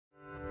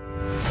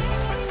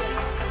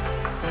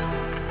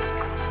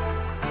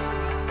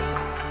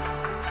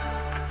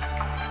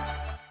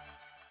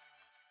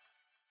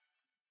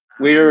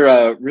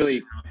We're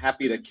really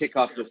happy to kick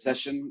off the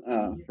session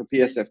for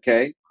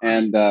PSFK,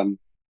 and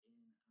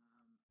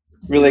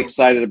really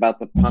excited about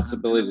the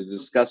possibility to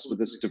discuss with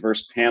this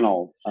diverse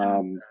panel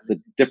the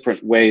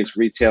different ways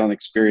retail and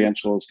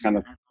experiential is kind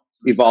of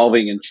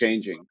evolving and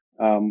changing.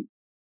 What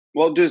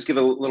we'll do is give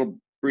a little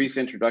brief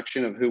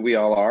introduction of who we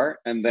all are,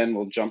 and then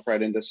we'll jump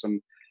right into some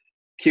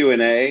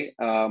Q&A.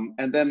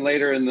 And then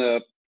later in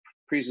the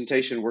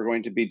presentation, we're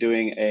going to be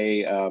doing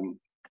a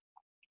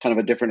kind of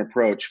a different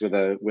approach with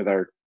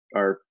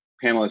our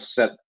panelists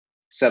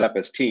set up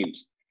as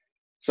teams.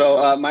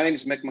 So my name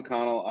is Mick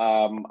McConnell.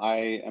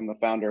 I am the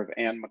founder of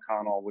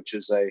McConnell, which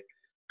is a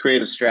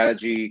creative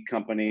strategy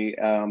company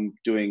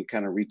doing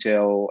kind of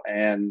retail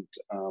and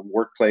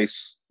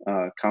workplace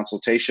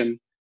consultation.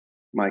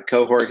 My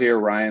cohort here,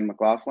 Ryan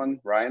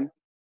McLaughlin. Ryan.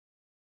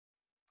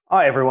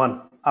 Hi,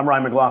 everyone. I'm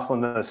Ryan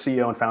McLaughlin, the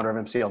CEO and founder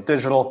of MCL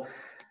Digital,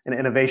 an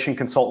innovation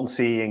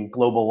consultancy and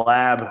global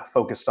lab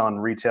focused on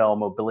retail,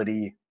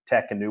 mobility,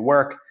 tech, and new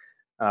work.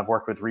 I've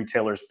worked with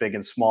retailers big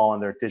and small on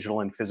their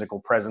digital and physical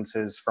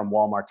presences from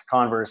Walmart to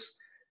Converse.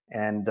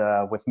 And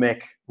with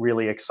Mick,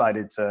 really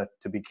excited to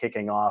be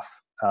kicking off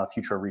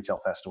Future Retail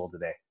Festival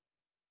today.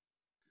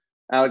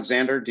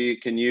 Alexander,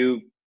 can you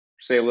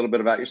say a little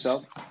bit about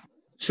yourself?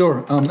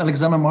 Sure.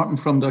 Alexander Marten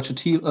from Deutsche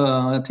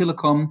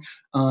Telekom,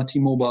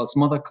 T-Mobile's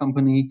mother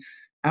company.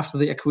 After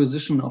the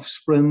acquisition of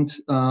Sprint,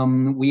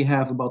 we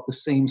have about the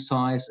same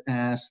size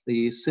as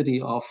the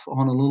city of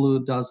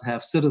Honolulu does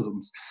have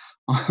citizens.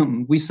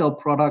 We sell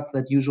product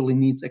that usually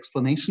needs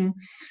explanation,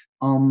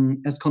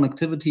 as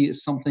connectivity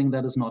is something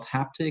that is not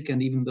haptic.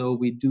 And even though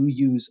we do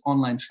use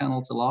online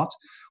channels a lot,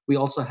 we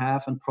also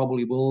have and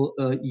probably will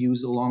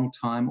use a long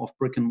time of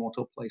brick and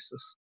mortar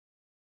places.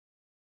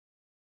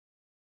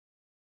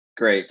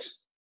 Great.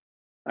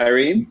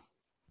 Irene?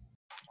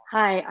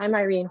 Hi, I'm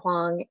Irene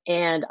Hwang,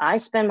 and I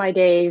spend my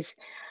days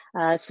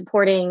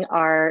supporting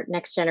our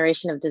next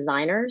generation of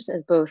designers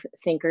as both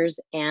thinkers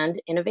and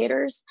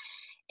innovators,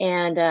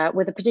 and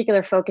with a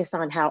particular focus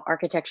on how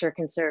architecture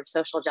can serve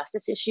social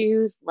justice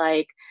issues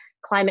like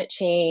climate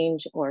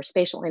change or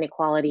spatial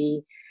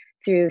inequality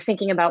through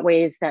thinking about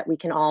ways that we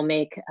can all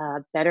make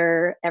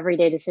better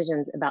everyday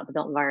decisions about the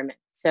built environment.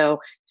 So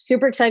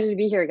super excited to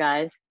be here,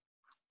 guys.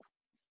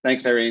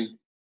 Thanks, Irene.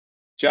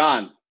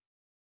 Jon.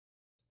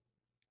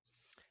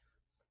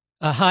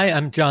 Hi,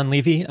 I'm Jon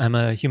Levy. I'm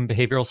a human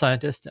behavioral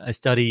scientist. I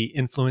study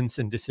influence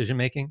and decision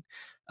making.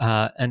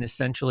 And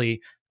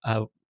essentially,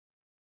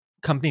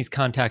 companies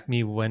contact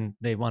me when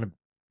they want to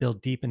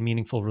build deep and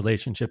meaningful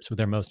relationships with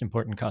their most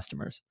important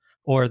customers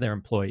or their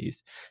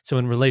employees. So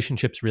when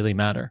relationships really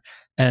matter.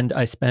 And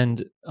I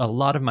spend a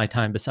lot of my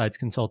time, besides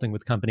consulting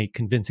with company,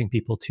 convincing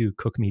people to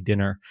cook me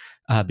dinner,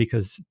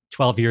 because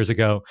 12 years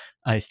ago,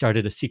 I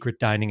started a secret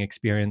dining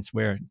experience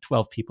where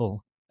 12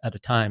 people at a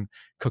time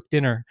cook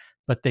dinner,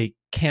 but they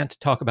can't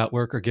talk about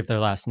work or give their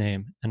last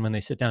name. And when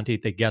they sit down to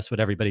eat, they guess what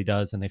everybody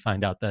does, and they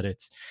find out that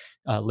it's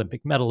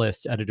Olympic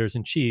medalists,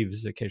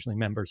 editors-in-chiefs, occasionally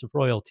members of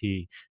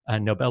royalty,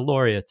 Nobel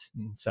laureates,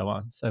 and so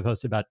on. So I've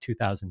hosted about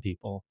 2,000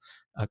 people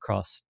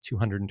across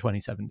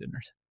 227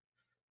 dinners.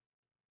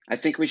 I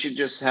think we should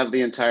just have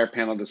the entire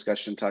panel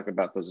discussion talk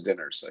about those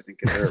dinners. I think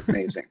they're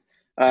amazing.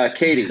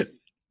 Katie.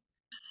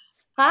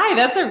 Hi,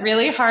 that's a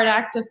really hard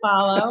act to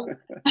follow.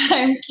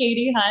 I'm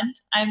Katie Hunt.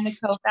 I'm the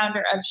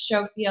co-founder of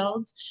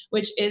Showfields,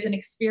 which is an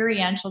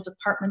experiential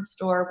department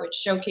store which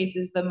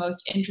showcases the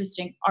most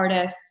interesting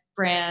artists,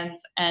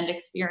 brands, and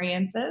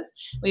experiences.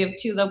 We have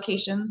 2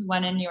 locations,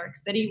 one in New York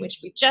City,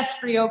 which we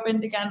just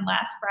reopened again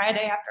last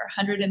Friday after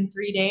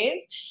 103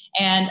 days.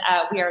 And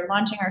we are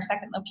launching our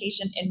 2nd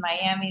location in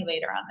Miami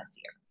later on this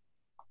year.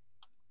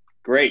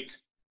 Great.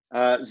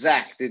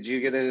 Zak, did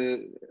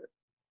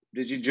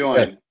you join?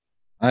 Yeah.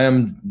 I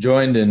am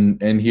joined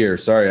and here.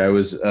 Sorry, I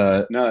was.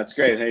 No, it's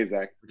great. Hey,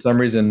 Zak. For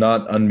some reason,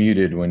 not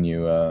unmuted when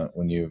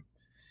you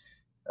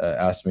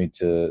asked me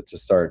to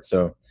start.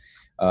 So,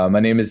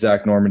 my name is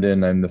Zak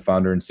Normandin. I'm the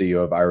founder and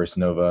CEO of Iris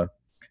Nova.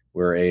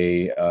 We're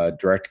a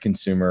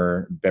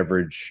direct-to-consumer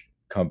beverage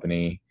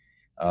company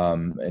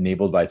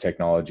enabled by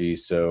technology.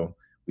 So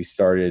we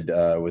started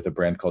with a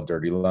brand called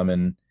Dirty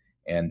Lemon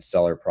and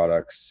sell our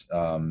products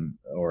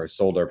or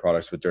sold our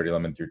products with Dirty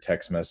Lemon through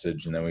text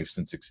message, and then we've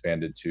since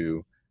expanded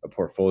to a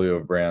portfolio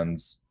of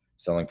brands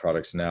selling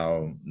products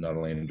now, not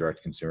only in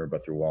direct consumer,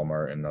 but through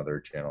Walmart and other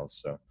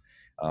channels. So,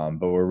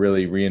 but we're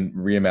really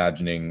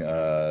reimagining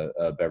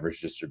beverage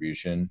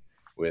distribution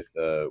with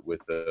a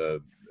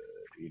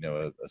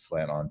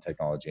slant on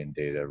technology and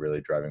data,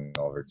 really driving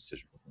all of our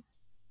decision making.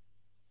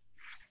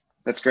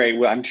 That's great.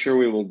 Well, I'm sure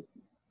we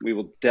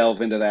will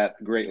delve into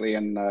that greatly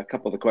in a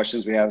couple of the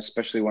questions we have,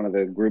 especially one of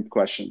the group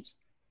questions.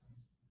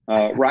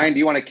 Ryan, do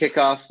you want to kick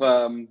off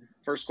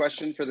first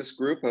question for this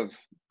group of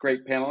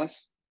great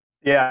panelists?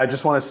 Yeah, I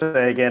just want to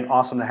say again,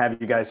 awesome to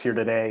have you guys here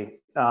today.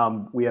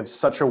 We have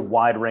such a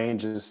wide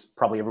range, as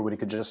probably everybody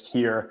could just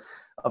hear,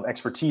 of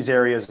expertise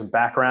areas and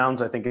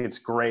backgrounds. I think it's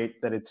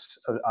great that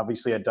it's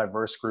obviously a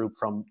diverse group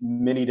from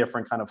many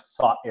different kind of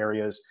thought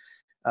areas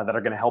that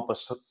are going to help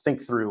us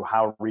think through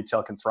how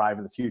retail can thrive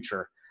in the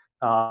future.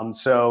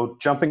 So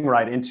jumping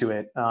right into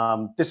it,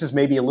 this is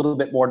maybe a little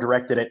bit more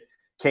directed at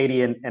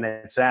Katie and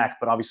at Zak,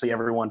 but obviously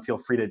everyone feel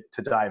free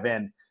to dive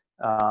in.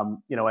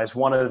 As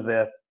one of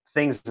the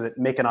things that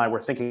Mick and I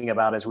were thinking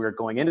about as we were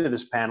going into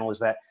this panel is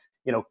that,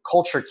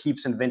 culture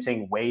keeps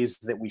inventing ways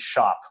that we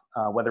shop,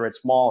 whether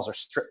it's malls or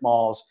strip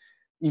malls,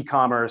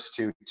 e-commerce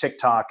to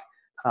TikTok.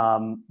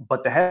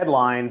 But the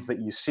headlines that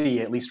you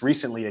see, at least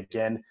recently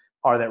again,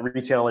 are that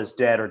retail is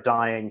dead or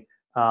dying.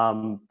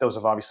 Those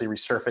have obviously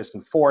resurfaced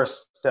in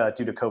force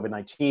due to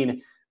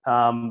COVID-19.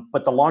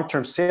 But the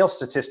long-term sales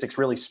statistics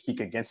really speak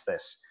against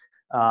this.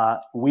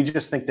 We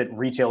just think that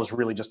retail is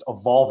really just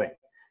evolving.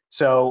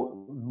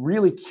 So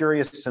really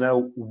curious to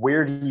know,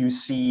 where do you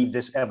see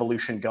this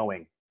evolution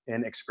going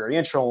in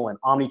experiential and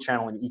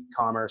omni-channel and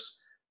e-commerce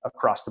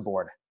across the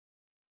board?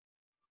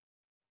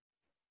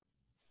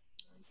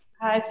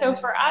 So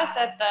for us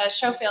at the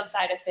Showfield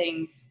side of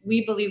things,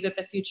 we believe that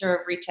the future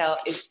of retail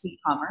is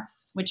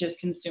e-commerce, which is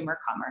consumer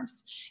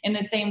commerce. In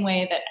the same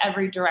way that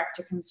every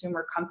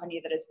direct-to-consumer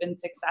company that has been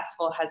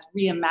successful has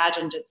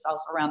reimagined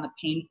itself around the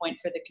pain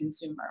point for the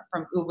consumer,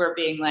 from Uber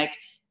being like,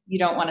 you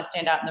don't want to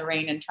stand out in the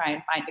rain and try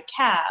and find a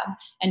cab,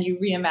 and you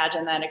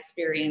reimagine that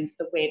experience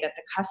the way that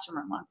the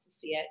customer wants to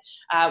see it.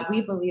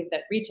 We believe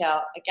that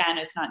retail, again,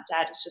 is not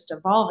dead, it's just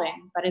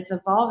evolving, but it's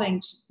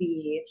evolving to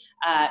be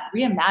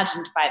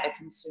reimagined by the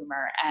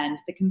consumer, and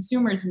the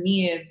consumer's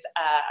needs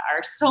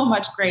are so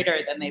much greater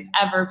than they've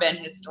ever been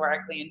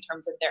historically in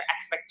terms of their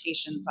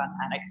expectations on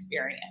that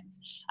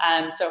experience.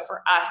 So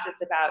for us,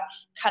 it's about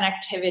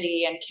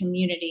connectivity and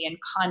community and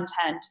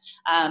content,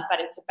 but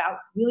it's about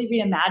really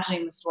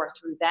reimagining the store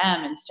through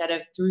them instead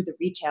of through the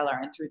retailer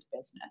and through the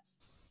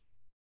business.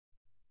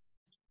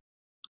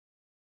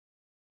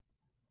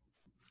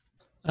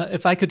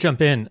 If I could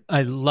jump in,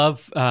 I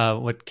love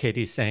what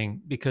Katie's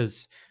saying,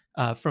 because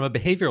from a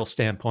behavioral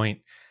standpoint,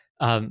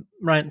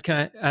 Ryan, can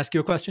I ask you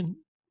a question?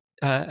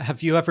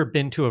 Have you ever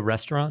been to a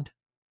restaurant?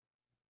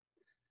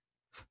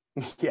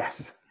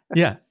 Yes.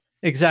 Yeah,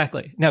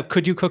 exactly. Now,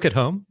 could you cook at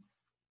home?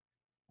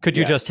 Could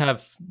you Yes. just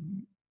have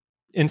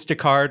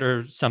Instacart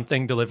or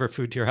something deliver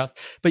food to your house?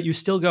 But you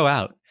still go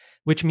out,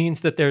 which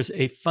means that there's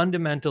a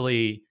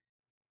fundamentally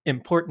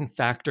important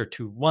factor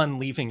to, one,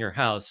 leaving your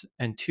house,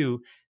 and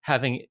two,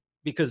 having,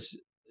 because,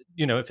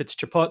 if it's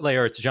Chipotle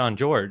or it's John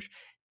George,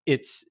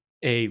 it's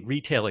a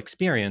retail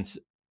experience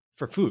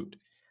for food.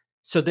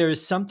 So there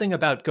is something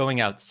about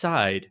going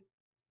outside,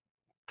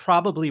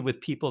 probably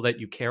with people that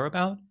you care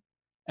about,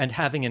 and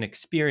having an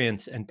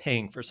experience and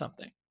paying for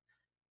something.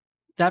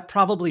 That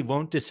probably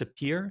won't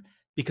disappear,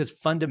 because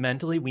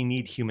fundamentally we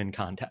need human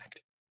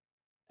contact.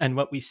 And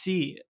what we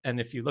see, and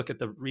if you look at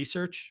the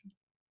research,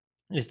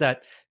 is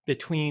that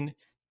between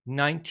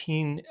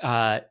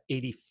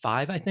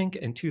 1985, I think,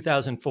 and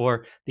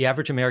 2004, the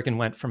average American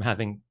went from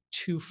having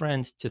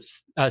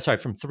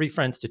from 3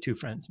 friends to 2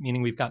 friends,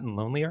 meaning we've gotten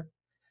lonelier.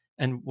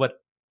 And what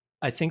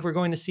I think we're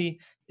going to see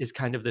is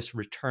kind of this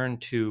return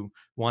to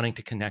wanting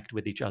to connect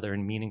with each other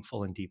in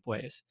meaningful and deep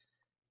ways.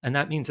 And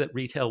that means that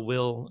retail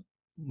will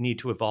need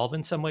to evolve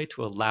in some way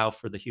to allow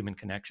for the human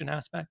connection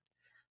aspect.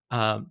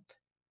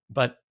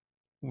 But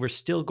we're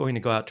still going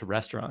to go out to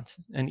restaurants.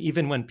 And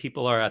even when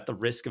people are at the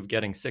risk of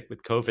getting sick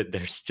with COVID,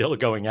 they're still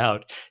going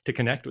out to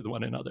connect with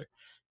one another.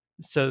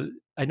 So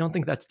I don't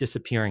think that's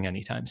disappearing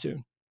anytime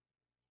soon.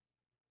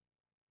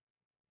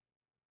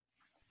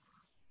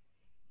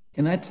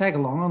 Can I tag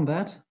along on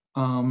that?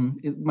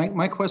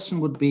 My question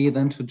would be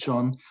then to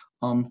Jon.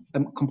 I'm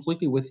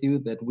completely with you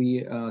that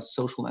we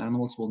social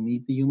animals will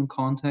need the human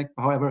contact.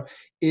 However,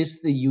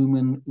 is the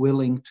human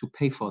willing to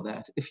pay for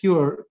that? If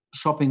you're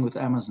shopping with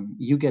Amazon,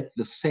 you get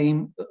the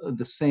same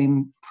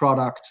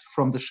product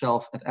from the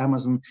shelf at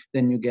Amazon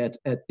than you get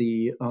at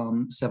the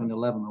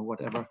 7-Eleven or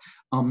whatever.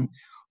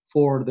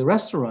 For the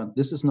restaurant,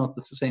 this is not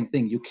the same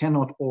thing. You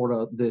cannot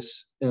order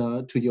this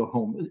to your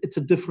home. It's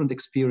a different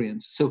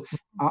experience. So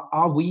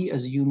are we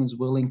as humans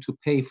willing to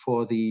pay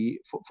for the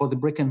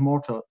brick and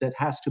mortar that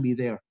has to be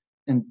there?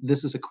 And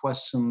this is a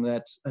question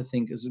that I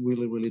think is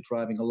really, really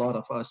driving a lot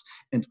of us,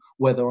 and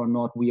whether or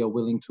not we are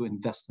willing to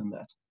invest in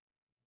that.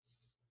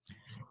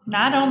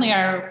 Not only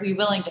are we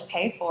willing to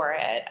pay for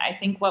it, I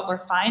think what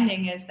we're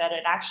finding is that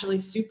it actually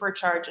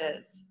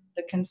supercharges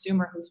the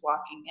consumer who's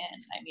walking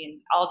in. I mean,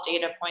 all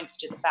data points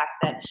to the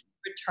fact that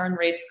return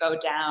rates go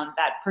down,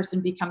 that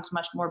person becomes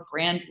much more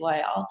brand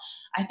loyal.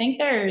 I think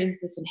there is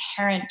this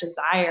inherent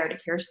desire to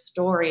hear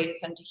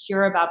stories and to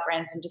hear about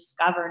brands and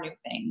discover new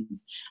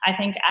things. I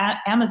think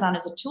Amazon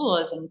as a tool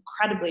is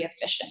incredibly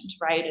efficient,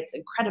 right? It's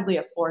incredibly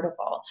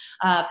affordable,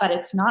 but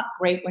it's not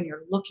great when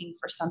you're looking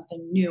for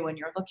something new and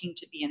you're looking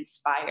to be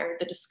inspired.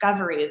 The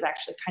discovery is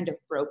actually kind of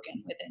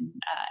broken within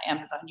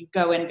Amazon. You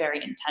go in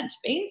very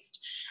intent-based,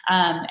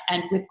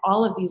 and with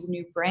all of these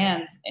new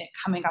brands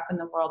coming up in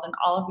the world and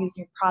all of these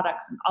new products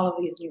products and all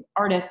of these new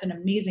artists and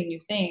amazing new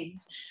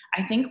things,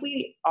 I think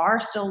we are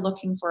still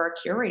looking for a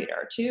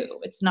curator too.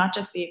 It's not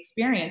just the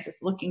experience,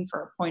 it's looking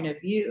for a point of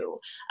view.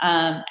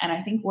 And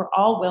I think we're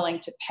all willing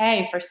to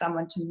pay for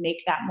someone to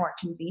make that more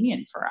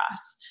convenient for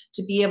us,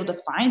 to be able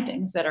to find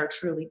things that are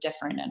truly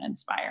different and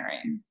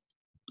inspiring.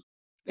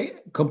 I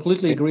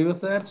completely agree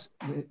with that.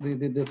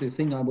 The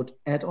thing I would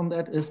add on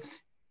that is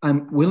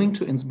I'm willing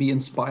to be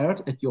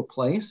inspired at your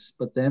place,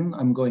 but then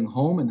I'm going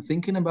home and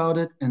thinking about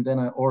it, and then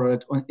I order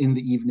it in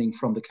the evening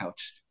from the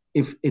couch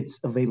if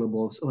it's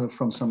available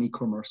from some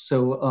e-commerce.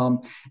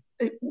 So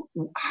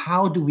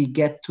how do we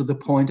get to the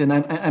point? And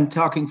I'm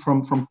talking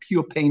from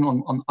pure pain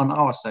on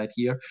our side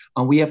here.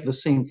 We have the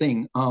same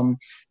thing.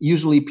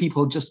 Usually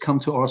people just come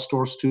to our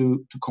stores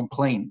to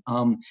complain.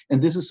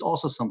 And this is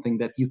also something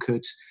that you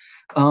could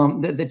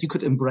that you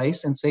could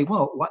embrace and say,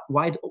 well,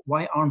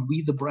 why aren't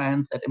we the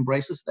brand that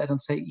embraces that and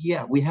say,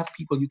 yeah, we have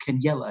people you can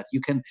yell at, you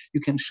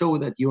can show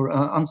that you're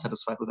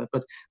unsatisfied with it.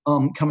 But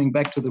coming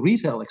back to the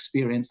retail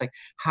experience, like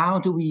how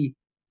do we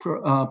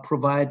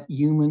provide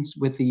humans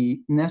with the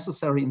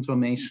necessary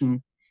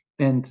information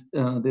and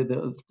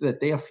that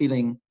they are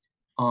feeling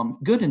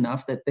good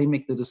enough that they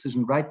make the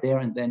decision right there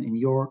and then in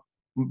your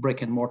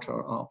brick and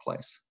mortar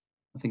place?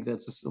 I think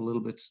that's just a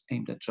little bit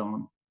aimed at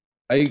Jon.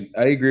 I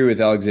agree with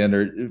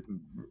Alexander.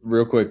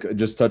 Real quick,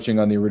 just touching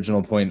on the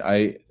original point,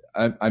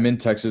 I'm in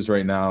Texas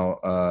right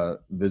now,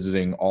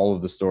 visiting all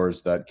of the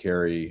stores that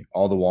carry,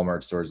 all the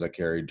Walmart stores that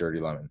carry Dirty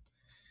Lemon.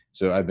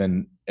 So I've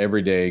been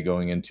every day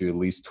going into at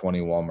least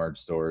 20 Walmart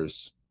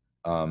stores,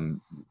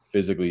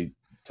 physically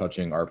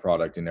touching our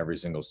product in every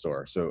single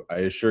store. So I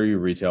assure you,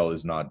 retail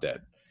is not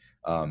dead.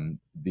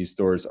 These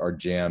stores are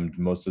jammed.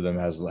 Most of them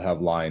have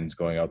lines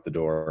going out the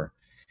door.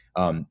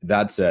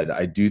 That said,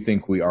 I do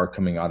think we are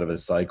coming out of a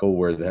cycle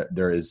where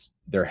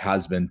there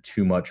has been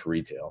too much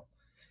retail.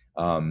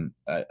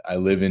 I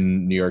live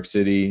in New York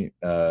City.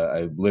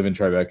 I live in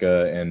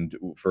Tribeca, and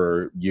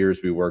for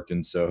years we worked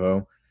in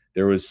Soho.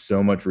 There was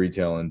so much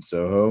retail in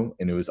Soho,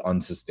 and it was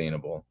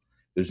unsustainable.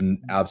 There's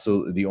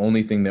absolutely, the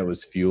only thing that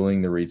was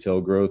fueling the retail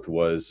growth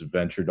was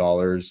venture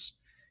dollars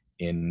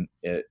in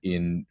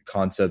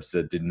concepts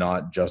that did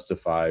not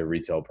justify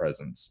retail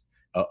presence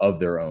of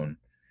their own.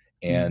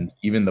 And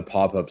even the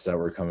pop-ups that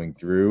were coming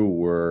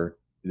through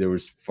there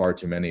was far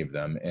too many of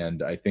them.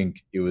 And I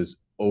think it was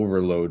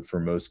overload for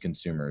most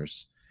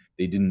consumers.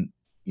 They didn't,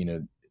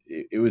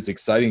 it was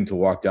exciting to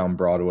walk down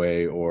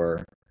Broadway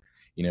or,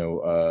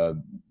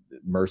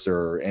 Mercer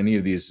or any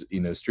of these,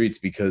 streets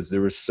because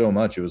there was so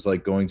much. It was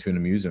like going to an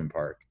amusement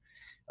park.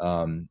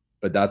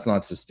 But that's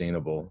not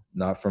sustainable,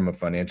 not from a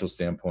financial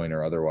standpoint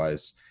or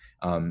otherwise.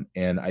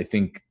 And I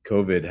think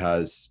COVID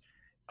has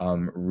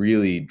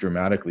really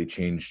dramatically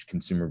changed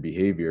consumer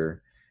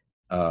behavior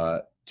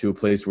to a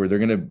place where they're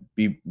going to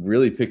be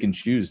really pick and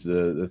choose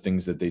the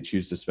things that they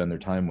choose to spend their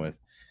time with,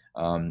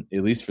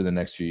 at least for the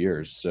next few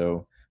years.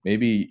 So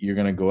maybe you're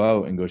going to go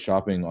out and go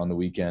shopping on the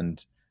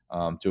weekend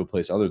to a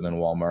place other than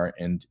Walmart,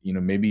 and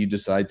maybe you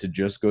decide to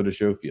just go to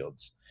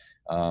Showfields,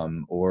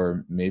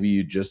 or maybe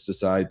you just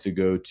decide to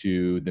go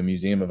to the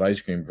Museum of Ice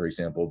Cream, for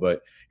example.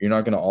 But you're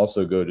not going to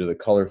also go to the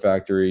Color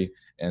Factory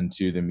and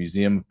to the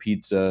Museum of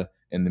Pizza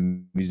and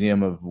the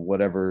Museum of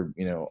whatever,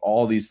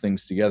 all these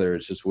things together.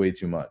 It's just way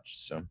too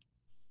much. So,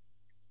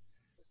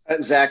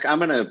 Zach, I'm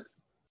going to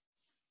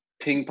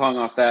ping pong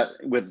off that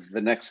with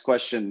the next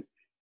question,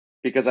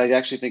 because I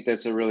actually think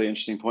that's a really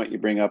interesting point you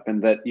bring up,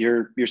 and that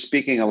you're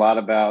speaking a lot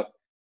about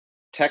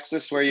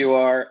Texas, where you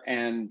are,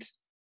 and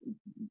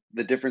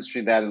the difference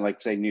between that and,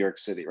 like, say, New York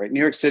City, right? New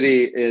York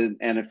City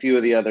and a few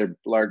of the other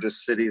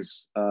largest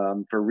cities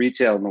for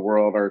retail in the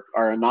world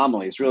are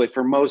anomalies, really,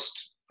 for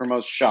most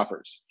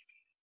shoppers.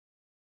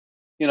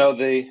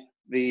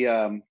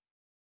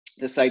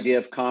 This idea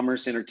of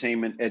commerce,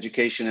 entertainment,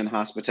 education, and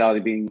hospitality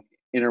being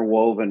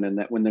interwoven, and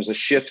that when there's a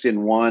shift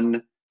in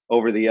one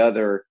over the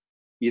other,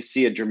 you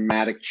see a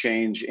dramatic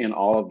change in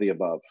all of the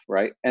above,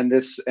 right? And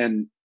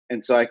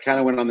so I kind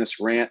of went on this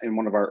rant in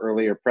one of our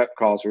earlier prep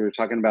calls where we were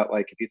talking about,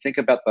 like, if you think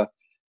about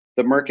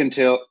the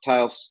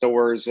mercantile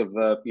stores of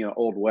the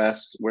Old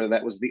West, where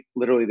that was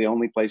literally the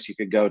only place you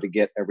could go to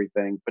get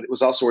everything, but it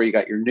was also where you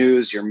got your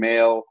news, your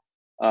mail.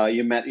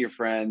 You met your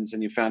friends,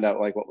 and you found out,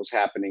 like, what was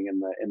happening in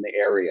the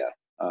area,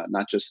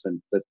 not just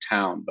the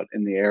town, but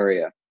in the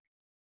area.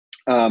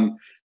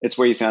 It's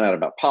where you found out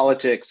about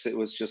politics. It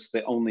was just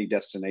the only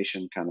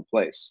destination kind of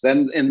place.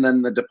 Then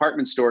the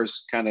department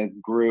stores kind of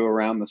grew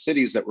around the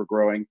cities that were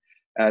growing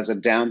as a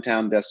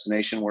downtown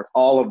destination where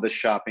all of the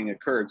shopping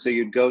occurred. So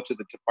you'd go to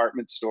the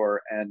department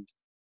store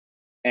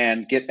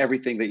and get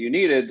everything that you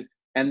needed.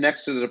 And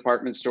next to the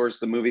department stores,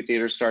 the movie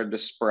theaters started to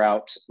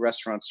sprout,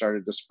 restaurants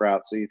started to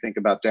sprout. So you think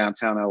about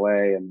downtown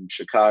LA and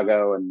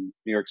Chicago and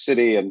New York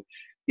City, and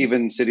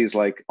even cities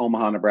like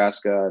Omaha,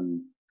 Nebraska,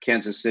 and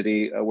Kansas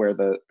City, where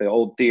the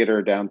old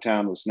theater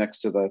downtown was next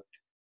to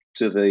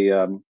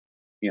the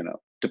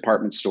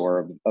department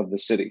store of the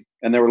city,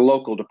 and there were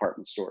local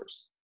department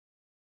stores.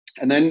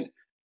 And then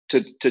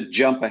to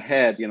jump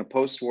ahead,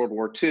 post World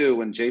War II,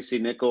 when J.C.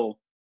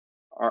 Nichol,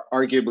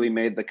 arguably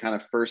made the kind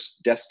of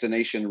first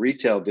destination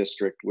retail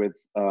district with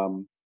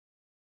the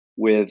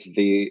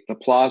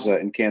plaza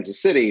in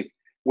Kansas City,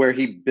 where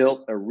he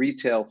built a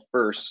retail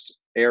first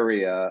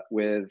area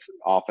with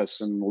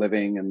office and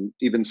living and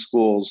even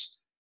schools.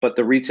 But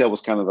the retail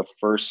was kind of the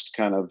first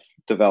kind of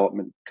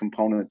development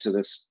component to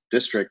this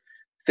district.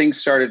 Things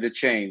started to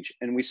change,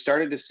 and we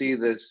started to see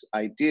this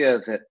idea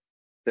that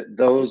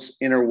those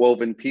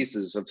interwoven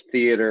pieces of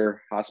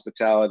theater,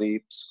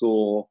 hospitality,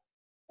 school,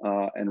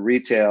 and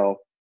retail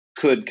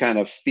could kind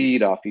of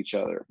feed off each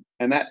other.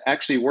 And that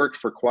actually worked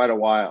for quite a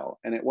while.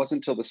 And it wasn't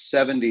until the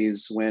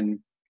 70s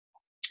when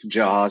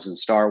Jaws and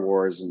Star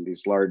Wars and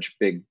these large,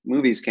 big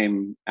movies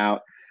came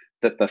out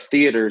that the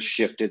theaters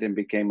shifted and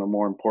became a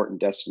more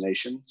important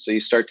destination. So you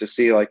start to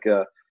see like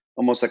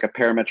almost like a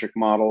parametric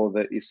model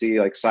that you see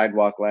like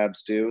Sidewalk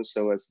Labs do.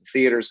 So as the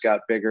theaters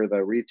got bigger,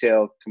 the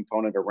retail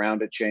component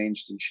around it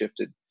changed and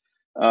shifted.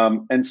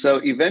 And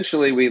so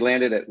eventually we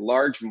landed at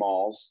large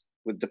malls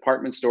with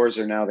department stores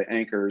are now the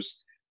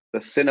anchors. The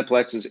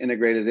Cineplex is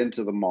integrated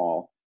into the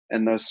mall.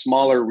 And the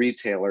smaller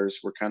retailers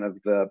were kind of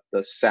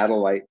the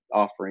satellite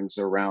offerings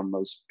around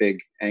those big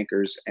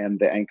anchors and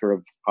the anchor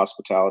of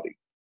hospitality.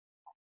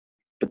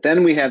 But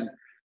then we had,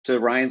 to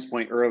Ryan's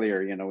point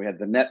earlier, we had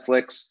the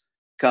Netflix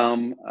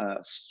come,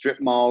 strip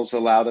malls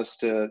allowed us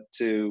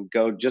to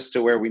go just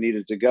to where we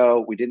needed to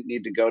go. We didn't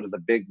need to go to the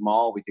big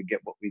mall. We could get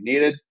what we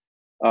needed.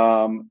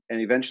 And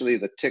eventually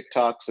the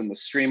TikToks and the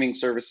streaming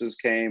services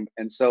came.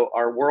 And so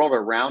our world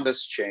around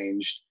us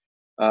changed,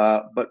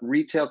 but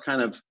retail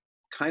kind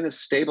of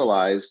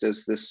stabilized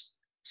as this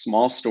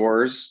small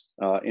stores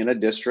in a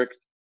district,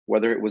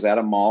 whether it was at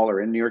a mall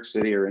or in New York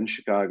City or in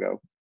Chicago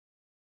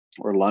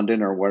or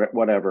London or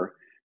whatever.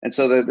 And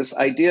so this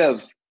idea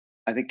of,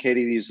 I think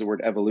Katie used the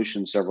word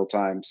evolution several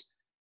times,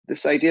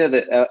 this idea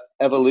that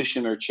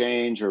evolution or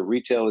change or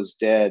retail is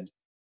dead.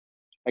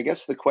 I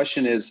guess the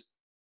question is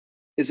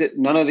it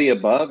none of the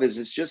above? Is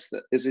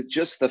it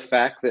just the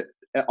fact that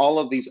all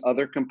of these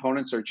other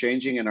components are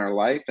changing in our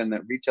life and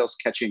that retail's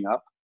catching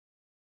up?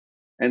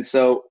 And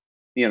so,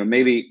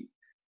 maybe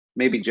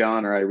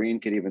Jon or Irene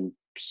could even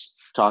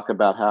talk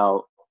about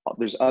how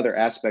there's other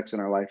aspects in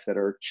our life that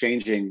are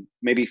changing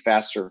maybe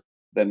faster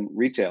than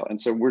retail.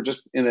 And so we're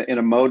just in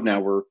a mode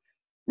now where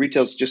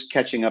retail's just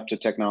catching up to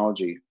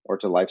technology or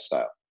to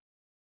lifestyle.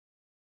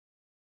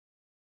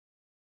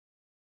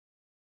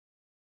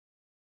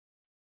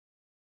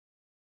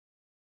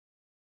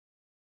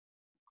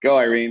 Go,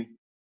 Irene.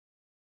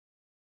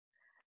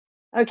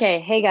 Okay,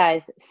 hey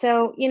guys.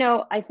 So,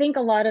 I think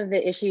a lot of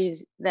the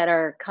issues that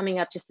are coming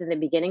up just in the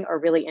beginning are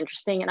really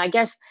interesting. And I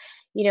guess,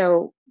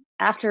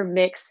 after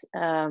Mick's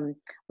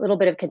little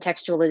bit of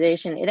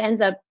contextualization, it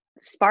ends up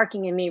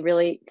sparking in me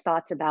really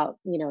thoughts about,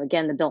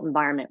 again, the built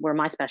environment where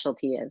my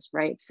specialty is,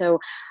 right? So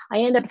I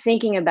end up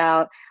thinking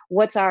about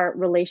what's our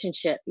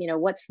relationship,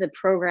 what's the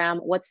program,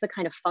 what's the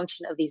kind of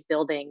function of these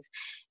buildings.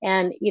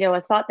 And,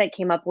 a thought that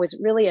came up was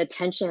really a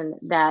tension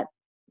that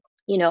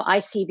I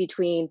see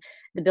between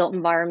the built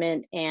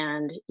environment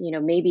and,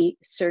 maybe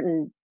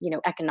certain,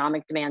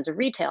 economic demands of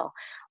retail,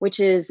 which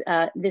is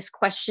this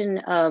question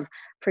of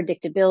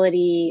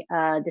predictability,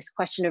 this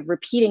question of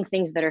repeating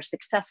things that are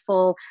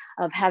successful,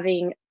 of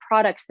having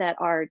products that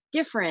are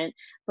different,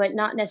 but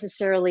not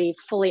necessarily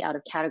fully out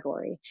of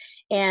category.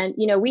 And,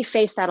 we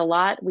face that a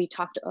lot. We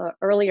talked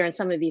earlier in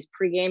some of these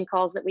pre-game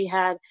calls that we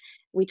had,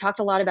 we talked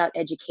a lot about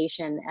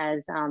education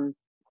as,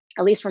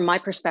 at least from my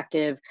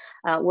perspective,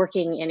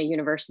 working in a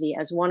university,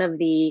 as one of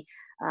the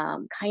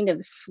kind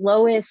of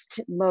slowest,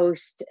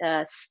 most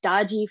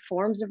stodgy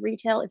forms of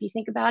retail. If you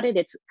think about it,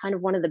 it's kind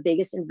of one of the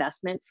biggest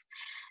investments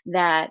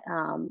that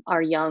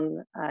our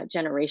young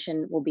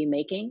generation will be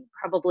making,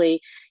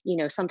 probably,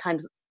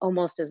 sometimes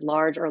almost as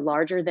large or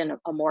larger than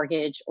a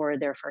mortgage or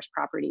their first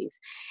properties.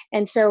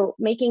 And so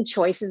making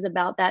choices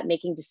about that,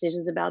 making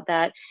decisions about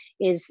that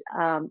is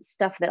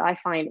stuff that I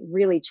find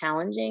really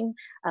challenging.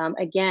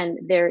 Again,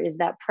 there is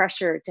that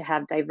pressure to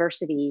have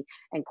diversity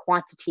and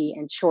quantity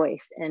and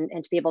choice and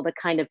to be able to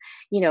kind of,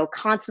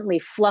 constantly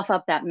fluff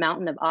up that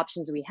mountain of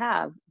options we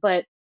have.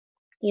 But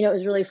it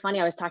was really funny.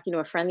 I was talking to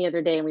a friend the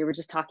other day and we were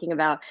just talking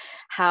about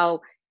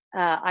how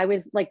I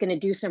was like going to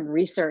do some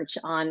research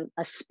on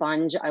a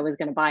sponge I was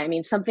going to buy. I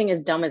mean, something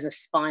as dumb as a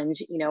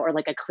sponge, or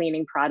like a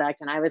cleaning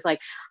product. And I was like,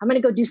 I'm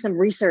going to go do some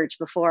research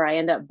before I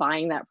end up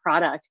buying that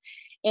product.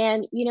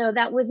 And,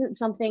 that wasn't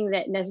something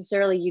that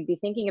necessarily you'd be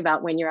thinking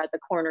about when you're at the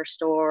corner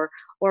store,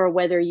 or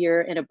whether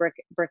you're in a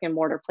brick and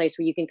mortar place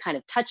where you can kind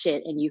of touch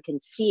it and you can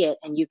see it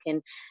and you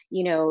can,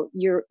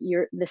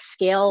 the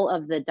scale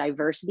of the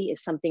diversity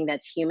is something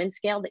that's human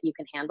scale that you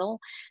can handle.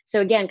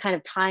 So again, kind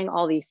of tying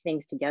all these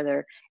things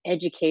together,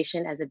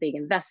 education as a big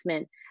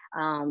investment,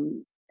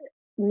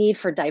 need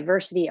for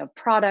diversity of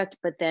product,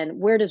 but then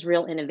where does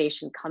real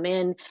innovation come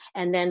in?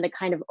 And then the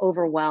kind of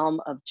overwhelm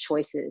of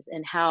choices,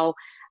 and how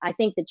I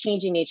think the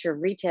changing nature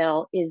of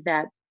retail is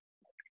that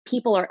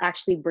people are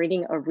actually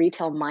bringing a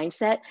retail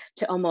mindset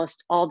to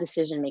almost all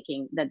decision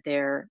making that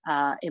they're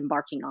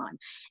embarking on.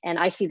 And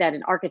I see that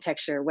in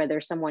architecture, whether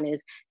someone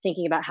is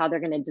thinking about how they're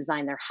going to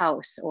design their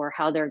house or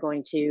how they're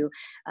going to,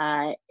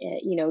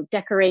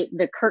 decorate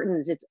the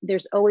curtains.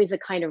 There's always a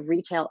kind of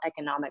retail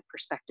economic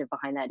perspective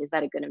behind that. Is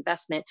that a good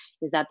investment?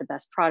 Is that the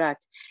best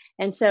product?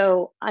 And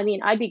so, I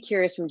mean, I'd be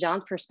curious from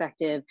Jon's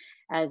perspective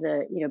as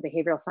a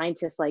behavioral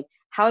scientist, like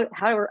how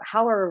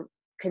are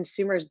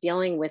consumers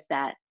dealing with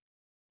that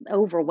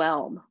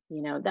overwhelm?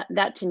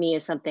 That to me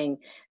is something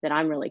that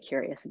I'm really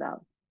curious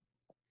about.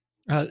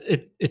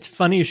 It's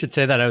funny you should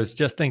say that. I was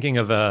just thinking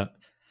of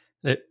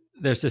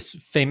there's this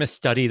famous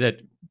study that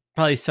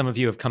probably some of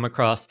you have come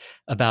across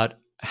about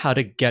how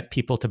to get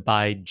people to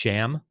buy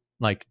jam,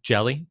 like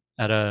jelly,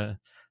 at a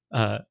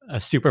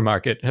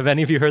supermarket. Have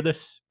any of you heard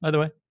this, by the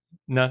way?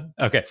 No?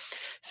 Okay.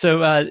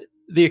 So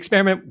the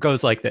experiment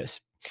goes like this.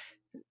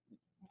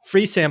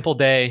 Free sample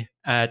day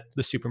at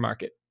the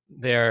supermarket.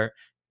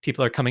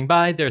 People are coming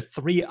by. There are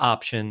 3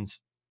 options,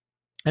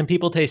 and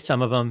people taste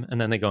some of them, and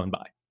then they go and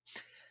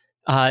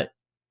buy.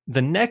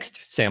 The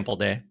next sample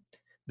day,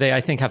 they,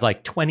 I think, have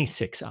like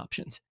 26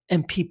 options,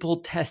 and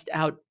people test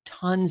out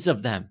tons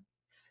of them.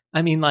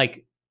 I mean,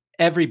 like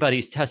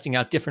everybody's testing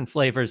out different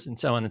flavors and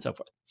so on and so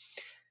forth.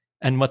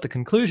 And what the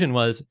conclusion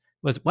was,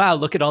 wow,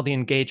 look at all the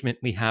engagement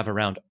we have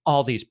around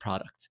all these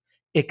products,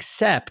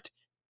 except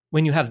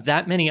when you have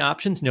that many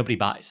options, nobody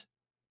buys.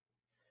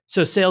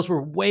 So sales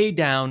were way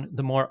down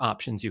the more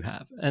options you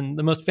have. And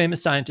the most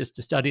famous scientist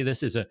to study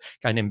this is a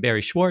guy named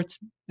Barry Schwartz,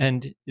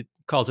 and it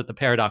calls it the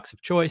paradox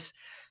of choice.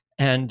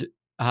 And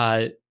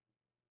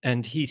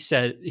he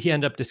said he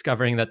ended up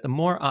discovering that the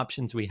more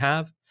options we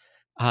have,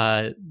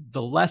 the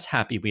less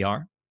happy we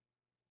are.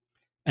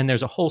 And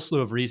there's a whole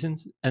slew of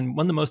reasons. And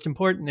one of the most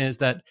important is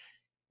that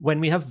when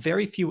we have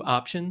very few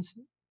options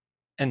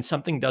and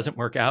something doesn't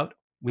work out,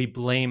 we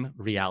blame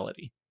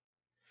reality.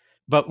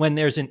 But when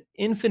there's an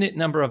infinite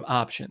number of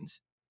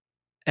options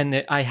and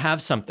that I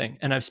have something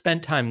and I've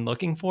spent time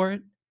looking for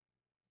it,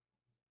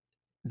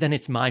 then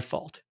it's my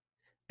fault.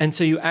 And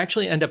so you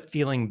actually end up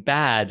feeling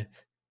bad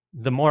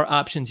the more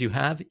options you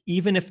have,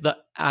 even if the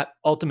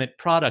ultimate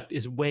product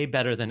is way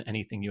better than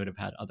anything you would have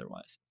had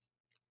otherwise.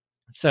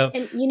 So,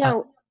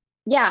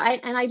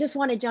 and I just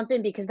want to jump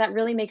in because that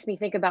really makes me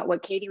think about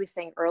what Katie was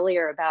saying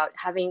earlier about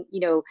having,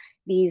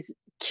 these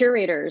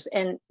curators.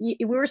 And we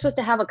were supposed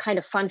to have a kind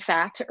of fun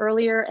fact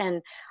earlier.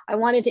 And I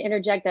wanted to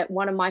interject that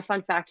one of my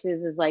fun facts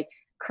is like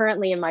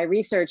currently in my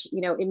research,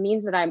 it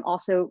means that I'm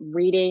also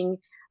reading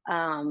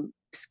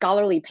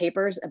scholarly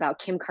papers about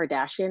Kim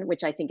Kardashian,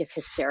 which I think is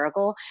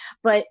hysterical,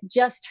 but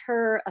just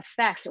her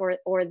effect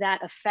or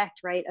that effect,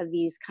 right, of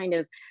these kind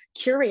of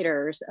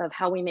curators of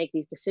how we make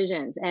these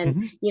decisions.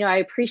 And, I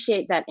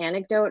appreciate that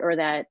anecdote or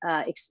that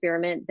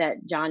experiment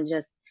that Jon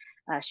just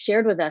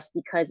shared with us,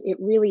 because it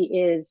really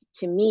is,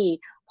 to me,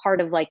 part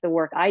of like the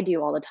work I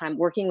do all the time,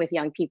 working with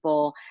young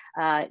people,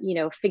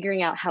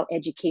 figuring out how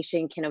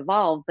education can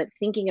evolve, but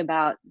thinking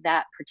about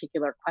that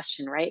particular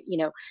question, right?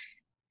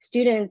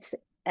 Students,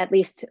 at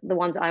least the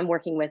ones I'm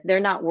working with, they're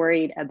not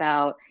worried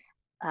about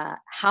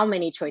how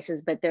many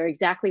choices, but they're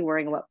exactly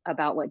worrying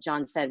about what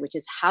Jon said, which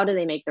is how do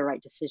they make the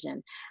right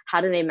decision? How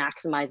do they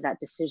maximize that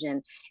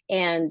decision?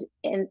 And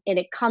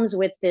it comes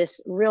with this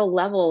real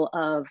level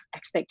of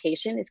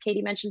expectation, as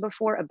Katie mentioned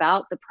before,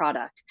 about the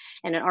product.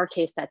 And in our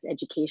case, that's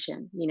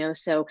education.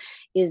 So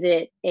is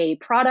it a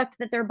product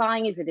that they're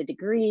buying? Is it a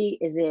degree?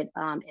 Is it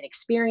an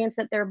experience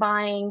that they're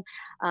buying?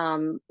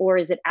 Or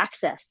is it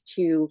access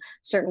to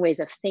certain ways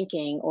of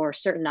thinking or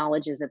certain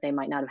knowledges that they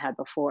might not have had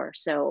before?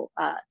 So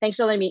thanks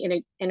for letting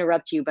me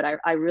interrupt you, but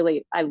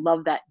I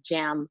love that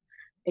jam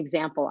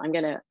example. I'm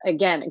going to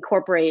again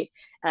incorporate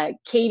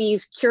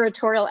Katie's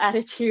curatorial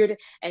attitude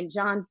and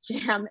Jon's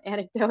jam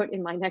anecdote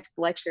in my next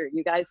lecture.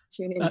 You guys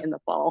tune in the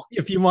fall.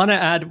 If you want to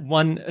add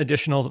one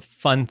additional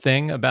fun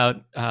thing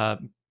about, or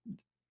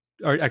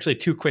actually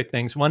 2 quick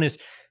things. One is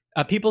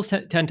people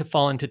tend to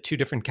fall into 2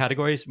 different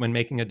categories when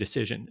making a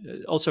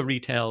decision. Also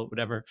retail,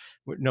 whatever,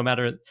 no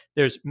matter,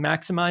 there's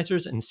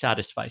maximizers and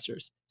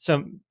satisficers.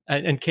 So,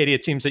 and Katie,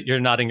 it seems that you're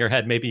nodding your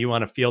head. Maybe you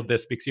want to field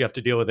this because you have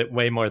to deal with it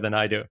way more than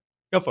I do.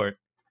 Go for it.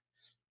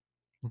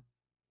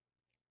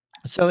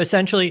 So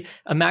essentially,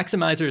 a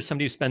maximizer is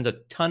somebody who spends a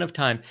ton of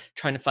time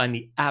trying to find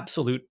the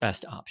absolute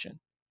best option.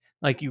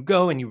 Like you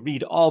go and you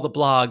read all the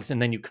blogs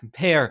and then you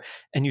compare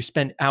and you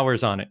spend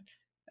hours on it.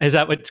 Is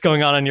that what's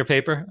going on your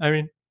paper,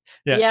 Irene?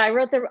 Yeah, I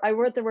wrote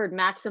the word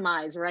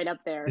maximize right up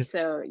there.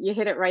 So you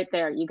hit it right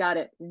there. You got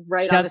it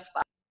right on the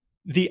spot.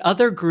 The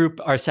other group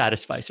are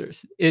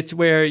satisficers. It's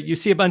where you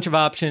see a bunch of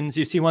options,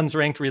 you see one's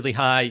ranked really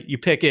high, you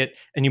pick it,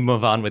 and you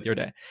move on with your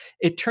day.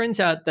 It turns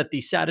out that the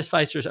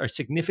satisficers are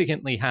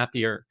significantly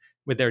happier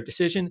with their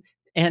decision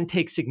and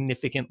take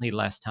significantly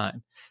less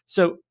time.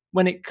 So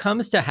when it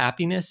comes to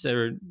happiness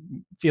or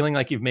feeling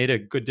like you've made a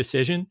good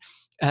decision,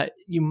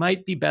 you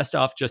might be best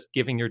off just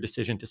giving your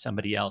decision to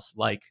somebody else,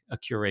 like a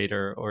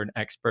curator or an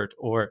expert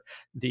or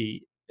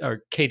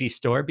Katie's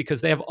store,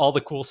 because they have all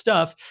the cool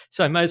stuff.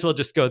 So I might as well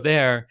just go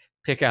there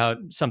pick out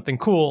something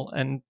cool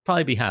and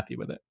probably be happy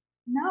with it.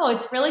 No,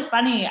 it's really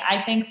funny.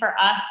 I think for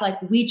us,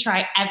 like, we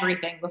try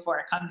everything before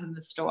it comes in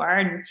the store.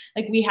 And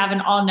like, we have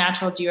an all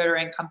natural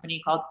deodorant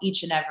company called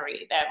Each and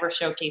Every that we're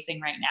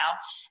showcasing right now.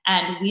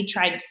 And we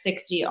tried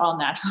 60 all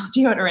natural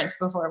deodorants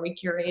before we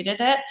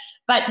curated it.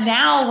 But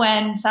now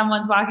when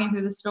someone's walking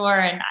through the store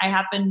and I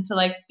happen to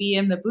like be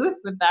in the booth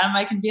with them,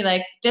 I can be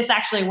like, this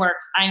actually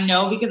works. I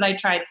know because I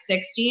tried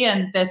 60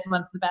 and this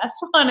one's the best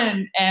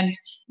one. And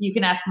you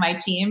can ask my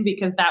team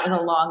because that was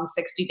a long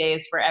 60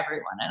 days for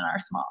everyone in our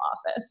small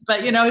office.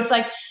 But, you know, it's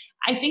like,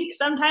 I think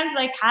sometimes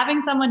like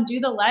having someone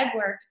do the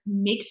legwork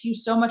makes you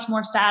so much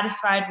more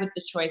satisfied with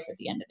the choice at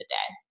the end of the day.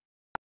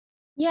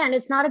 Yeah, and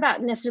it's not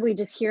about necessarily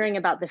just hearing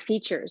about the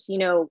features, you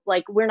know,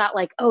 like we're not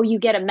like, oh, you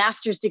get a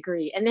master's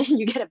degree and then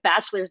you get a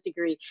bachelor's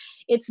degree.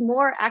 It's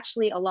more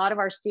actually a lot of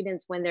our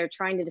students, when they're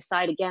trying to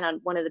decide again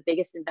on one of the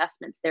biggest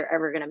investments they're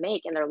ever going to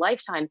make in their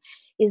lifetime,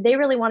 is they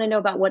really want to know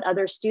about what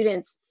other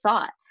students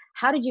thought.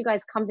 How did you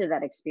guys come to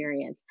that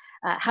experience?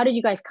 How did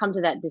you guys come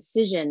to that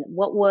decision?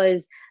 What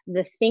was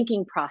the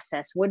thinking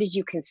process? What did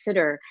you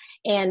consider?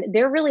 And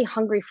they're really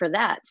hungry for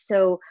that.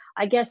 So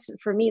I guess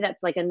for me,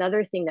 that's like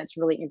another thing that's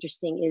really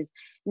interesting is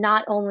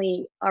not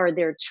only are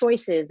there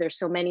choices, there's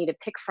so many to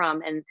pick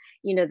from, and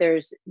you know,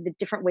 there's the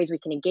different ways we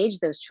can engage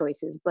those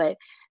choices, but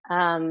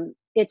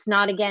it's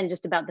not, again,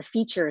 just about the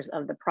features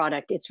of the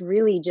product. It's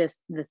really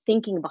just the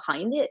thinking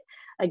behind it,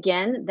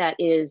 again, that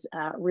is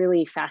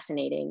really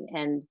fascinating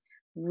and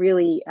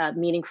really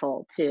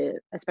meaningful to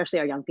especially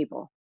our young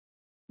people.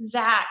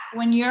 Zach,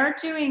 when you're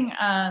doing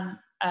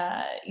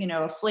you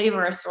know, a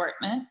flavor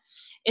assortment,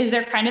 is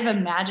there kind of a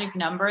magic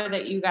number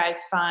that you guys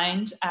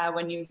find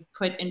when you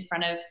put in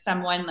front of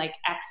someone like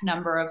X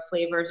number of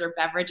flavors or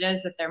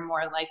beverages that they're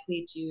more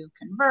likely to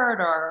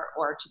convert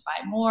or to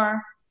buy more?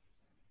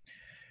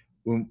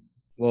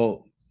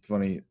 Well,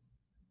 funny,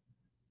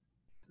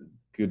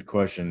 good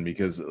question,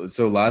 because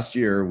so last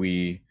year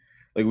we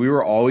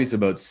were always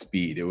about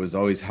speed. It was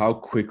always how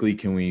quickly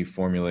can we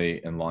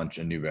formulate and launch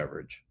a new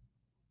beverage.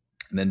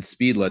 And then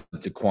speed led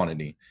to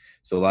quantity.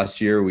 So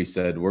last year we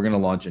said, we're going to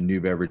launch a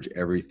new beverage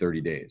every 30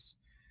 days,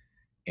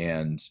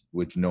 and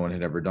which no one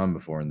had ever done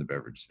before in the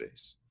beverage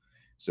space.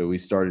 So we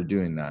started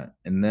doing that.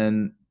 And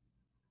then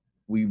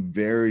we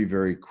very,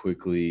 very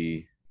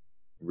quickly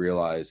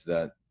realized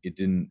that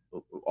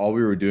all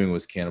we were doing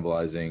was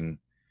cannibalizing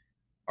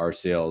our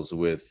sales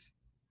with,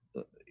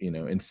 you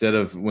know, instead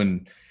of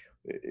when,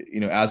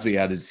 you know, as we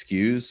added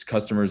SKUs,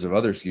 customers of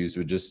other SKUs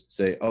would just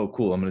say, oh,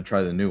 cool, I'm going to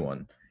try the new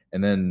one.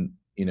 And then,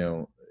 you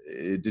know,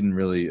 it didn't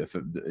really,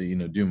 you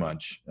know, do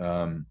much.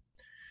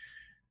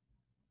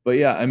 But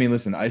yeah, I mean,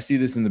 listen, I see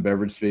this in the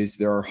beverage space.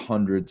 There are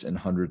hundreds and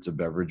hundreds of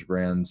beverage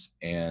brands.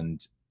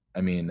 And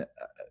I mean,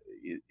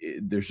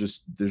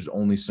 there's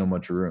only so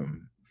much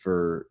room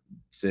for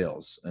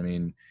sales. I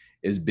mean,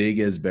 as big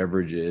as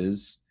beverage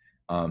is,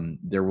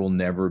 there will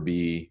never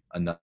be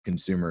enough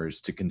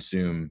consumers to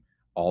consume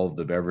all of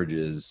the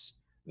beverages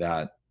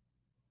that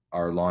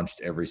are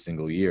launched every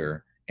single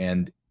year.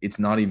 And it's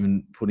not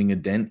even putting a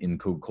dent in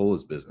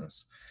Coca-Cola's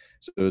business.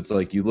 So it's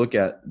like, you look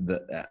at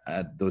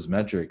those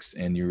metrics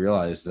and you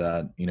realize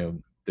that, you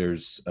know,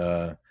 there's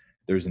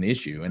an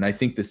issue. And I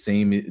think the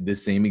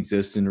same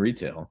exists in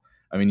retail.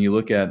 I mean, you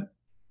look at,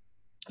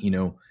 you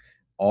know,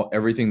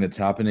 everything that's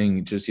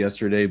happening. Just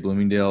yesterday,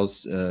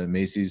 Bloomingdale's,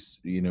 Macy's,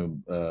 you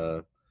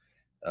know,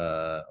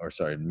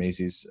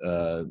 Macy's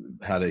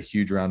had a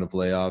huge round of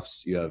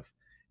layoffs. You have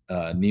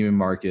Neiman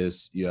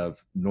Marcus, you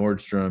have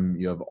Nordstrom,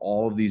 you have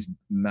all of these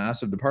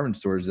massive department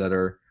stores that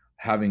are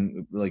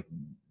having, like,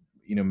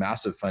 you know,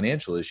 massive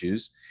financial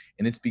issues.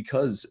 And it's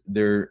because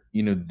they're,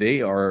 you know,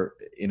 they are,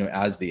 you know,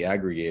 as the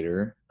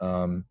aggregator,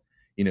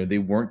 you know, they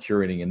weren't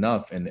curating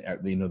enough, and,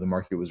 you know, the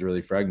market was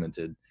really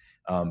fragmented.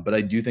 But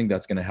I do think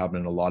that's going to happen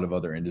in a lot of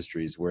other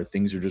industries where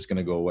things are just going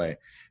to go away.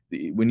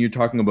 When you're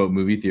talking about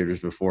movie theaters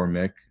before,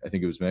 Mick, I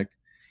think it was Mick,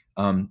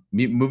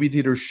 movie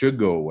theaters should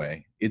go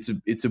away. It's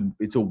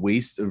a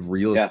waste of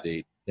real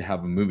estate to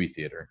have a movie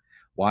theater.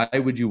 Why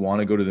would you want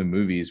to go to the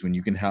movies when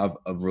you can have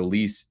a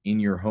release in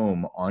your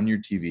home, on your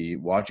TV,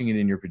 watching it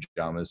in your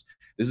pajamas?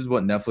 This is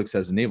what Netflix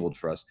has enabled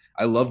for us.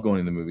 I love going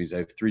to the movies. I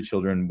have 3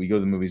 children. We go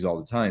to the movies all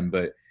the time,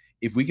 but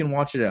if we can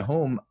watch it at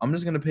home, I'm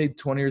just going to pay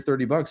 $20 or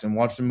 $30 and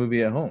watch the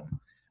movie at home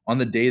on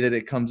the day that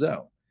it comes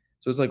out.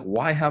 So it's like,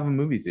 why have a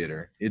movie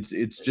theater?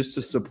 It's just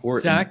to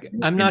support. Zach,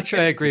 I'm not sure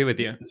I agree with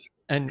you.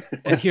 And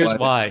here's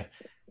why.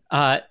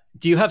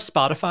 Do you have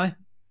Spotify?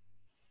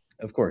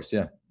 Of course.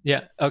 Yeah.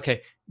 Yeah.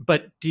 Okay.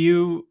 But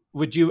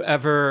would you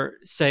ever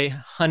say,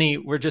 honey,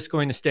 we're just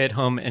going to stay at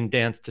home and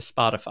dance to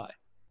Spotify?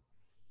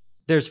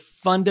 There's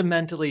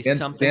fundamentally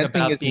something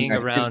about being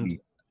around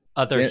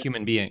other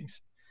human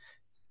beings.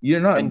 You're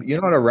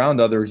not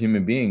around other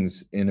human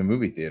beings in a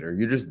movie theater.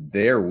 You're just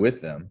there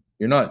with them.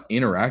 You're not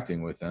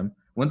interacting with them.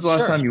 When's the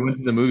last time you went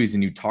to the movies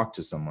and you talked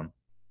to someone?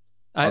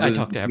 I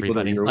talk to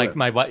everybody. Like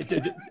my wife.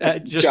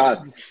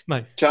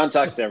 John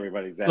talks to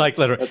everybody. Zach. Like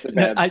literally.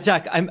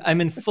 Zach,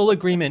 I'm in full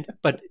agreement.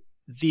 But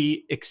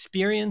the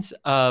experience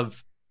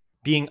of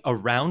being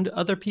around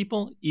other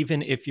people,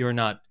 even if you're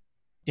not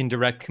in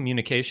direct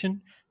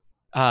communication,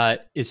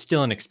 is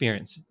still an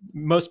experience.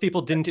 Most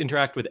people didn't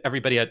interact with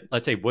everybody at,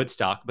 let's say,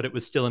 Woodstock, but it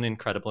was still an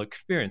incredible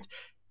experience.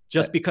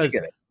 Just because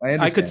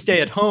I could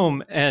stay at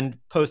home and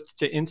post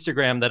to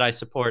Instagram that I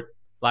support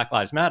Black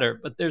Lives Matter,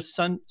 but there's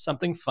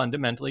something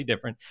fundamentally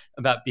different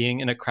about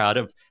being in a crowd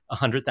of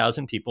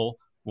 100,000 people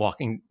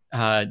walking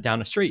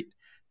down a street.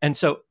 And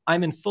so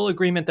I'm in full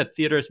agreement that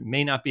theaters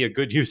may not be a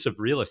good use of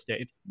real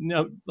estate.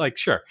 No, like,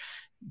 sure.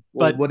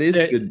 Well, but what is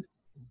good?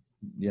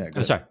 Yeah,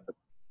 I'm sorry.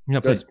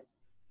 No, please.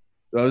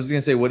 I was going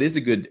to say, what is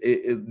a good,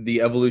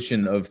 the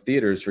evolution of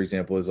theaters, for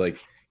example, is like,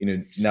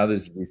 now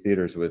there's these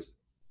theaters with,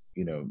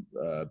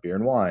 beer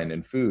and wine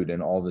and food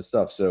and all this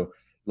stuff. So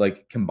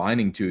like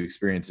combining two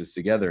experiences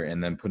together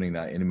and then putting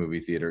that in a movie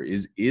theater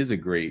is a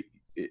great,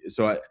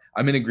 so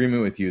I'm in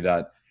agreement with you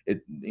that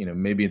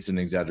maybe it's an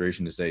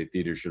exaggeration to say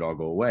theaters should all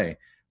go away,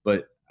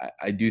 but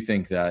I do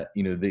think that,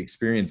 the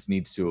experience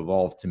needs to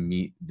evolve to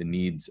meet the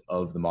needs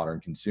of the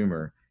modern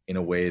consumer in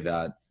a way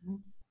that,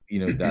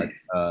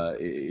 that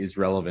is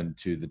relevant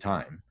to the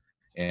time.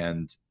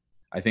 And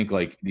I think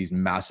like these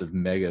massive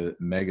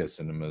mega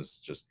cinemas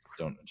just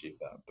don't achieve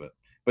that.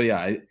 But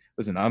yeah,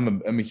 listen,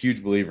 I'm a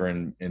huge believer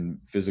in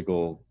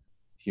physical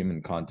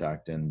human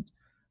contact, and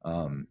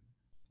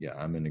yeah,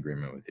 I'm in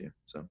agreement with you.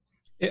 So.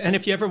 And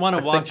if you ever want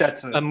to watch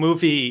a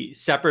movie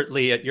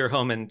separately at your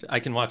home and I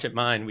can watch at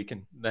mine, we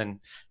can then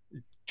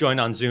join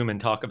on Zoom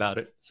and talk about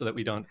it so that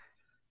we don't.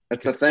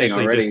 That's a thing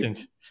already,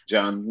 distance.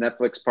 John.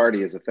 Netflix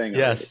party is a thing.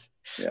 Yes.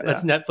 Yeah.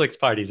 That's Netflix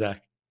party,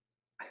 Zach.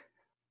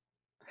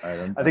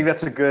 I think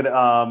that's a good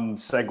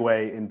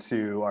segue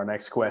into our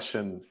next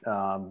question,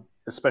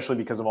 especially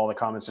because of all the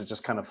comments that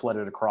just kind of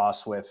flooded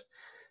across with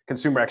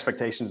consumer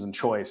expectations and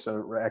choice.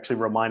 So it actually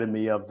reminded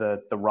me of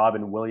the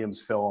Robin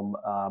Williams film,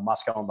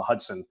 Moscow on the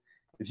Hudson.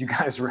 If you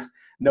guys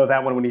know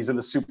that one, when he's in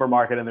the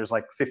supermarket and there's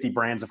like 50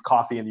 brands of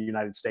coffee in the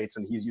United States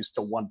and he's used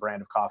to one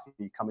brand of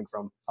coffee coming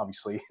from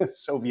obviously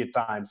Soviet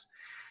times.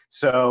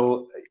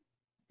 So,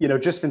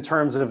 just in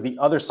terms of the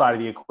other side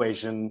of the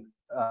equation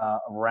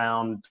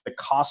around the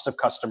cost of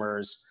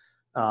customers,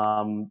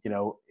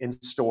 in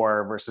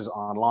store versus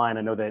online.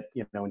 I know that,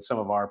 in some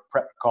of our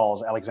prep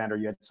calls, Alexander,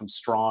 you had some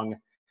strong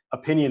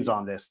opinions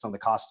on this, on the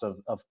cost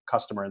of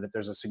customer, that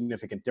there's a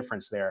significant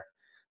difference there.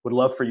 Would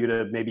love for you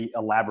to maybe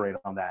elaborate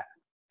on that.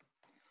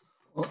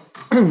 Well,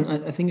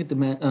 I think it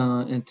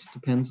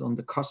depends on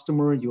the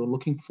customer you're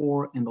looking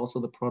for and also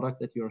the product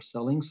that you're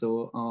selling.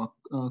 So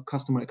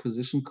customer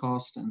acquisition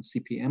cost and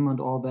CPM and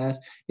all that,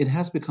 it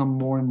has become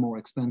more and more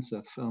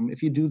expensive.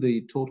 If you do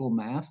the total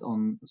math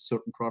on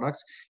certain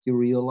products, you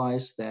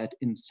realize that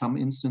in some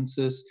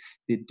instances,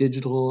 the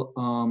digital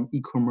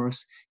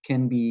e-commerce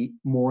can be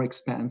more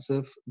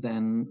expensive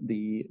than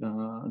the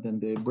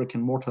brick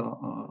and mortar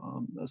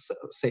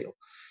sale.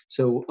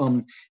 So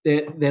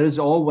there is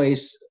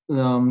always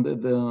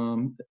the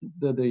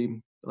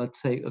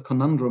let's say a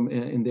conundrum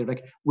in there,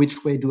 like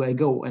which way do I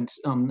go? And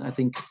I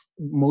think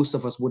most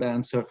of us would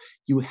answer,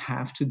 you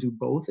have to do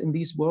both in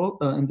this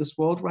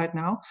world right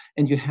now,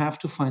 and you have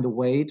to find a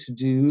way to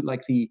do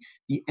like the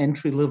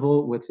entry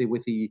level with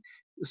the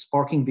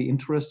sparking the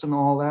interest and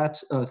all that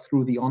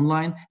through the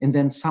online, and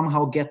then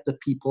somehow get the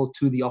people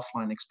to the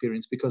offline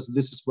experience, because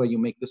this is where you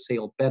make the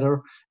sale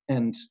better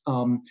and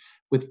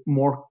with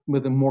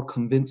a more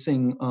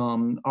convincing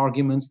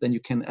arguments than you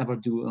can ever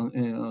do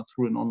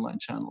through an online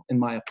channel, in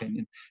my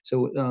opinion.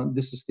 So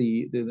this is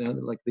the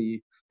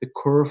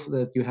curve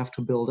that you have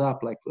to build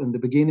up, like in the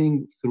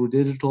beginning through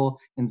digital,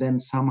 and then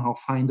somehow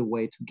find a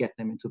way to get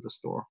them into the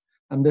store.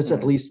 And that's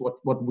at least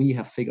what we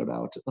have figured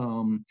out.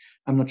 I'm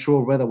not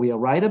sure whether we are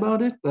right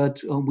about it,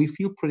 but we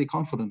feel pretty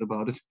confident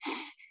about it.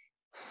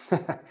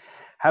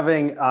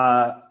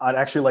 I'd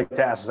actually like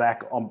to ask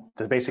Zach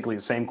basically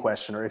the same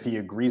question, or if he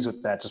agrees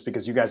with that, just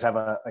because you guys have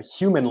a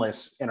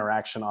humanless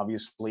interaction,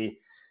 obviously,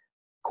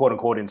 quote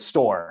unquote, in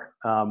store.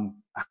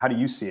 How do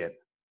you see it?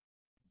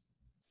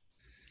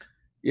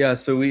 Yeah,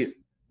 so we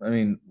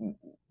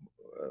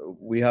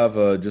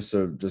have just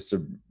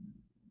to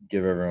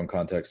give everyone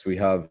context, we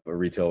have a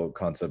retail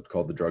concept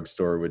called the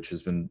drugstore, which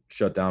has been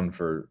shut down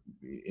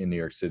in New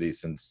York City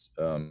since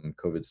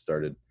COVID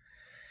started.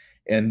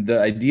 And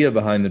the idea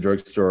behind the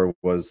drugstore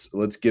was,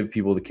 let's give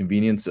people the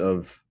convenience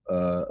of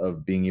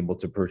being able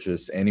to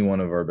purchase any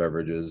one of our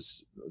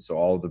beverages, so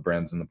all of the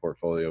brands in the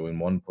portfolio, in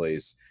one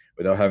place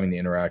without having to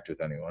interact with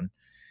anyone.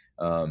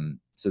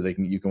 So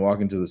you can walk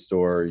into the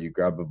store, you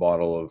grab a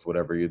bottle of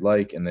whatever you'd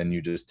like, and then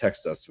you just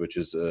text us, which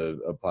is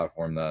a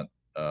platform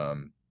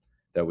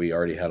that we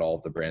already had all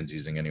of the brands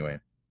using anyway.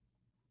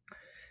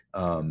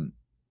 And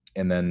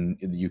then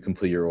you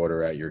complete your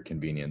order at your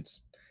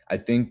convenience. I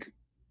think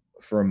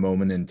for a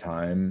moment in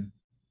time,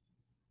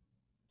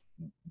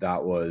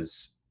 that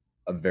was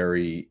a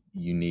very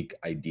unique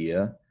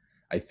idea.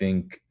 I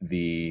think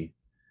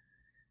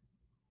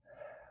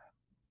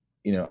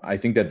I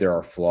think that there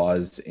are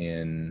flaws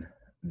in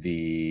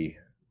I'm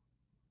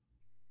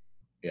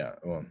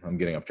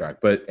getting off track,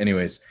 but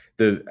anyways,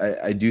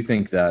 I do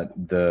think that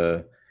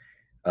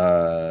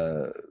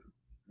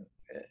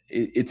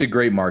it's a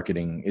great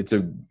marketing. It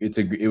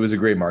was a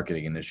great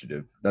marketing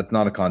initiative. That's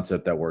not a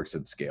concept that works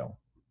at scale.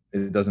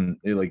 It doesn't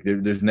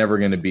there's never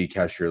going to be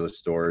cashierless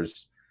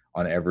stores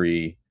on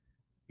every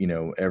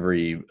in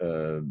every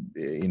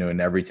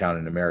town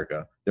in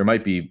America. There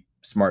might be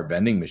smart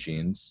vending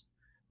machines,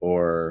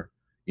 or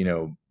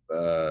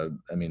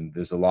I mean,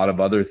 there's a lot of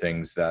other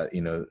things that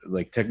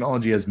like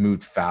technology has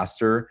moved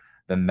faster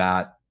than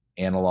that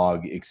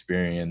analog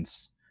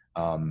experience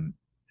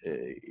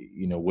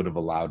would have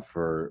allowed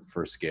for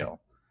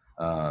scale.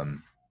 But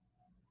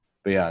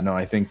yeah, no,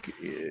 I think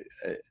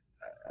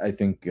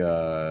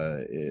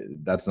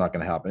that's not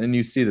going to happen. And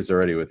you see this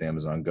already with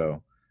Amazon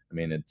Go. I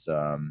mean, it's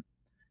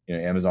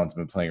Amazon's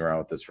been playing around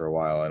with this for a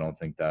while. I don't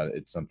think that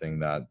it's something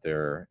that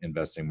they're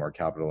investing more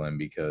capital in,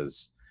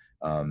 because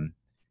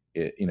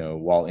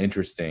while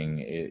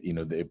interesting,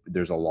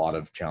 there's a lot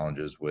of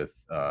challenges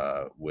with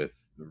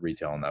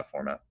retail in that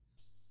format.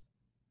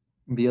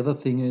 The other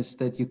thing is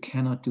that you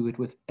cannot do it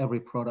with every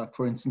product.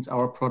 For instance,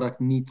 our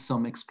product needs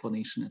some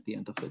explanation at the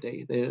end of the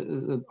day.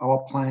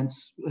 Our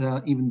plans,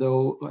 even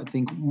though I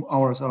think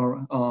ours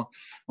are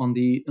on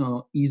the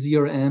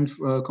easier end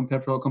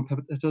compared to our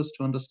competitors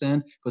to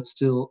understand, but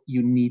still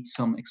you need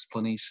some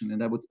explanation.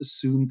 And I would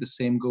assume the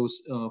same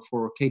goes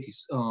for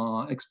Katie's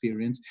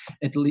experience.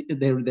 At least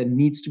there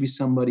needs to be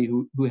somebody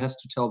who has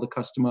to tell the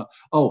customer,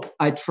 oh,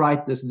 I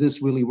tried this,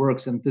 this really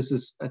works. And this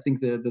is, I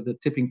think, the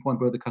tipping point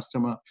where the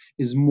customer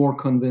is more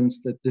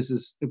convinced that this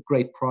is a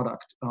great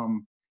product.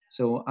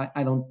 So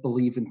I don't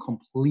believe in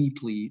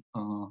completely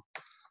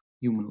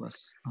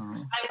humanless.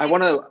 I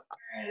want to.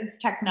 Is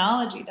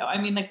technology, though.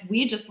 I mean, like,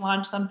 we just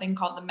launched something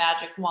called the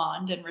Magic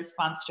Wand in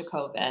response to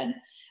COVID,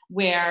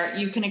 where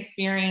you can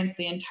experience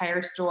the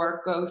entire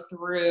store, go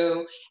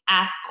through,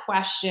 ask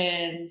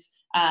questions,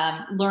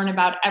 learn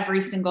about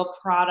every single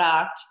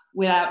product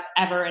without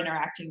ever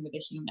interacting with a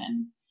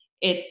human.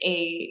 It's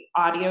a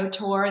audio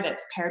tour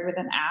that's paired with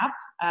an app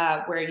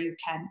where you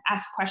can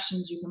ask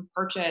questions, you can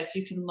purchase,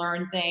 you can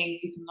learn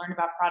things, you can learn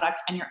about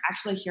products, and you're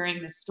actually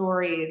hearing the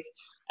stories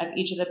of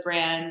each of the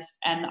brands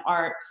and the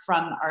art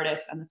from the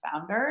artists and the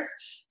founders.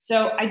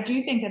 So I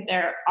do think that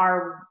there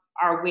are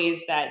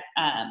ways that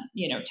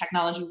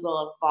technology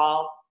will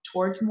evolve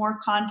towards more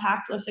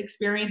contactless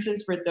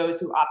experiences for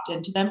those who opt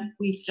into them.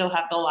 We still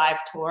have the live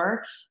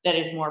tour that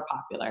is more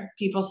popular.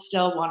 People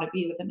still want to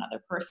be with another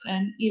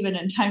person, even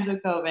in times of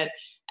COVID,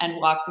 and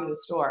walk through the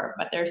store.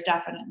 But there's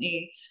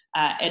definitely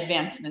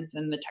advancements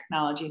in the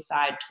technology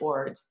side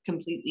towards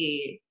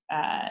completely,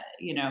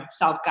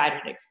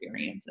 self-guided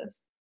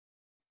experiences.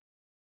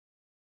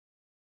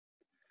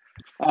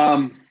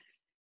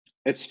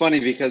 It's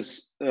funny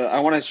because I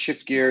want to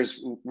shift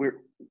gears.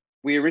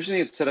 We originally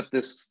had set up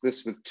this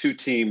with two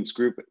teams,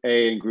 Group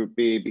A and Group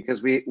B,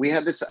 because we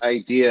had this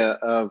idea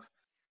of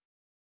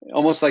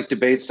almost like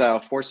debate style,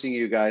 forcing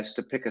you guys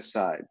to pick a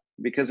side,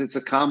 because it's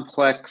a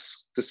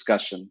complex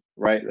discussion,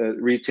 right?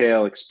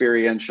 Retail,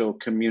 experiential,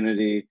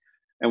 community,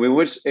 and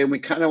we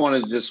kind of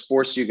wanted to just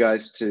force you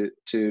guys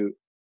to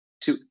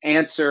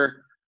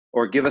answer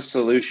or give a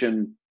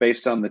solution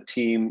based on the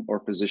team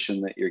or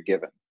position that you're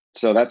given.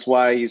 So that's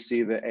why you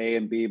see the A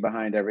and B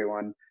behind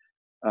everyone.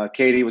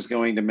 Katie was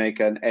going to make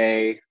an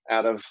A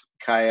out of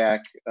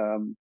kayak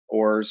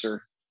oars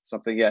or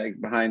something,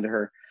 behind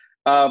her.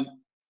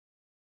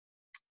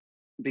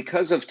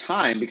 Because of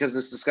time, because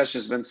this discussion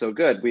has been so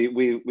good,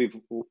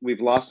 we've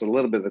lost a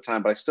little bit of the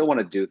time, but I still want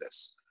to do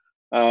this.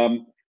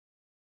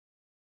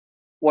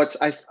 What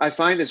I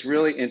find is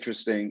really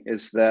interesting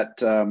is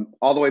that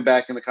all the way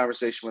back in the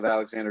conversation with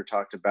Alexander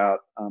talked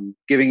about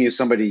giving you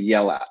somebody to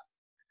yell at,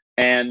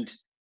 and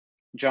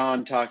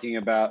Jon talking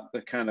about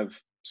the kind of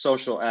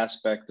social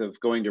aspect of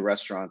going to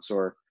restaurants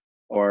or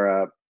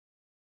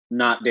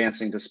not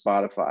dancing to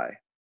Spotify,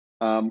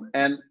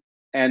 and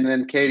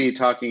then Katie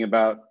talking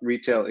about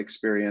retail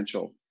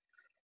experiential.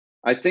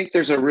 I think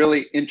there's a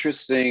really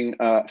interesting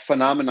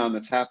phenomenon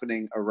that's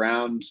happening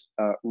around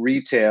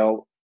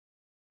retail,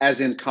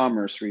 as in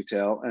commerce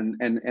retail,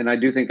 and I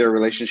do think there are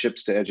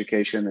relationships to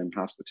education and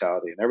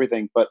hospitality and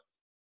everything. But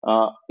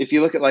if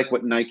you look at like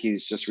what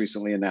Nike's just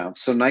recently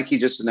announced, so Nike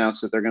just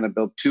announced that they're going to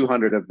build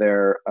 200 of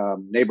their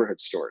neighborhood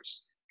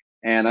stores.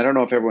 And I don't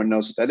know if everyone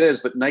knows what that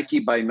is, but Nike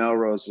by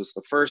Melrose was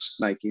the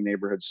first Nike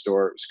neighborhood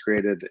store. It was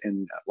created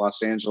in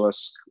Los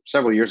Angeles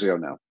several years ago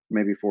now,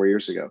 maybe 4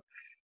 years ago.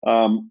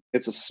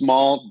 It's a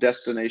small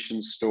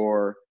destination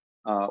store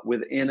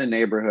within a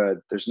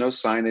neighborhood. There's no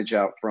signage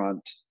out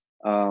front.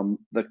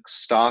 The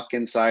stock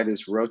inside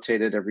is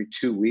rotated every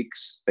 2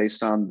 weeks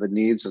based on the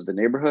needs of the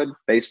neighborhood,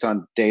 based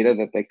on data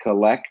that they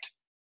collect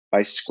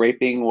by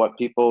scraping what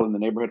people in the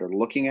neighborhood are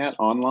looking at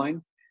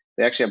online.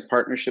 They actually have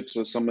partnerships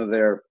with some of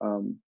their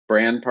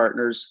brand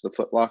partners, the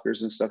Foot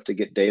Lockers and stuff, to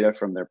get data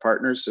from their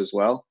partners as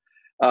well.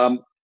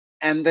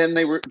 And then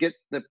they get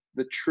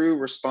the true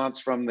response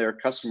from their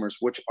customers,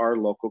 which are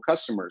local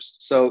customers.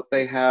 So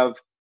they have,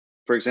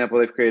 for example,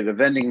 they've created a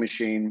vending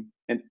machine,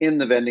 and in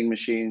the vending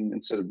machine,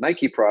 instead of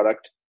Nike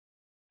product,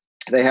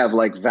 they have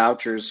like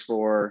vouchers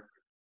for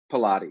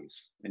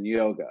Pilates and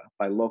yoga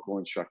by local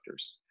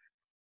instructors.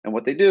 And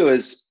what they do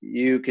is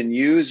you can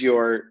use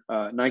your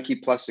Nike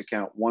Plus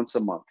account once a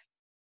month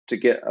to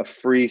get a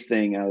free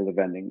thing out of the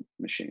vending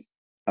machine.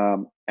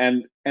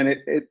 And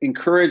it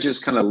encourages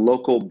kind of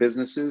local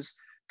businesses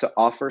to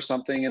offer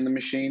something in the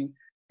machine.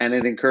 And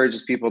it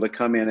encourages people to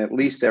come in at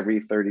least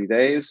every 30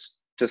 days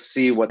to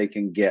see what they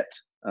can get.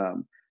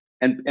 And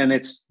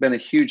it's been a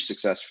huge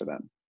success for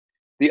them.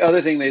 The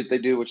other thing they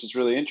do, which is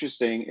really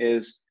interesting,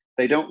 is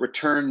they don't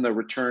return the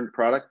returned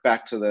product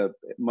back to the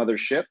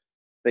mothership.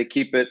 They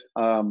keep it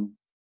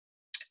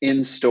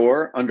in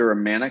store under a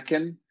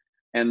mannequin,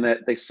 and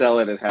that they sell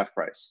it at half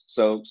price.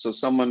 So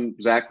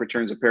Zach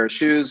returns a pair of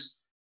shoes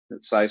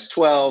that's size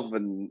 12,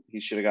 and he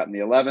should have gotten the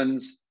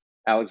 11s.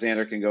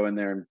 Alexander can go in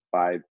there and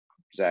buy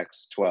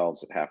Zach's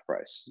 12s at half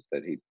price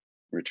that he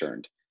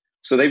returned.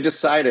 So they've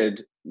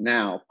decided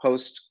now,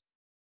 post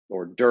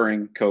or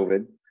during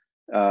COVID,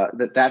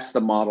 that's the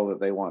model that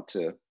they want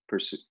to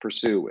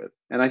pursue with.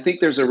 And I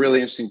think there's a really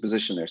interesting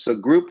position there. So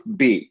Group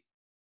B,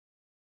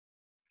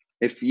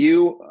 if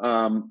you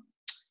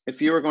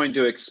were going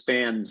to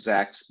expand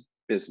Zach's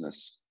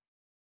business,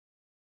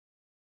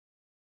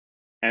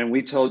 and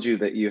we told you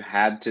that you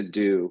had to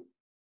do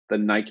the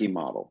Nike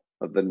model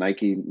of the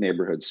Nike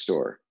neighborhood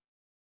store,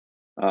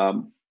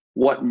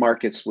 what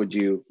markets would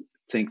you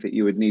think that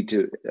you would need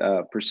to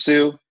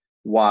pursue?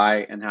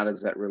 Why, and how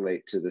does that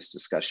relate to this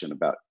discussion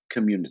about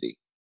community?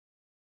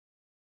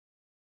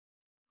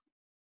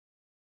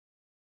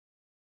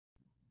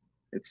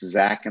 It's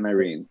Zach and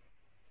Irene.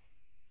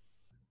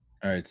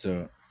 All right,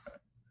 so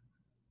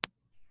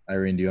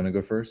Irene, do you want to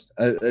go first?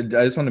 I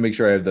just want to make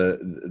sure I have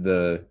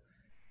the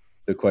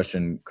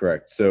question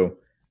correct. So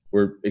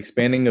we're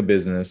expanding a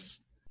business.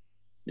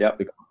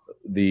 Yep.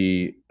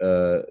 The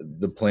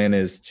plan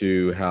is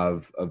to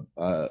have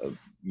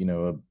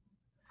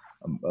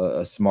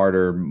a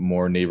smarter,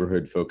 more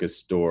neighborhood focused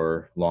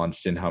store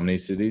launched in how many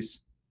cities?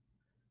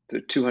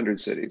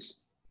 200 cities.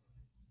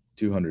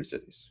 200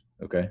 cities.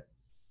 Okay.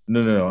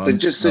 No.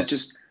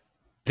 Just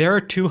there are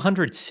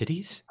 200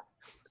 cities.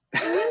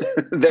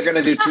 They're going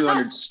to do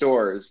 200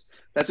 stores.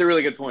 That's a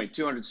really good point.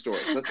 200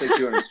 stores. Let's say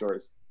 200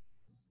 stores.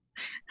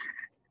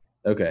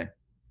 Okay.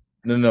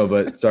 No,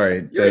 but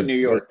sorry. You're in New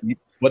York.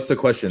 What's the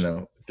question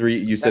though?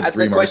 You said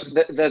three markets.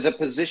 The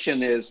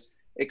position is,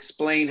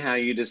 explain how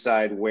you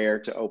decide where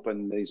to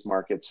open these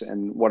markets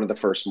and what are the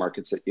first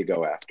markets that you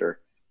go after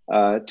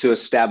to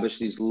establish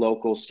these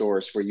local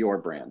stores for your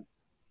brand.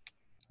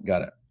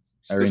 Got it.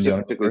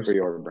 Specifically for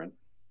your brand.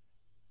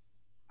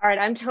 All right,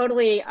 I'm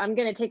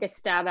going to take a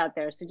stab out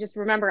there. So just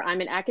remember,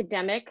 I'm an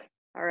academic.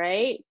 All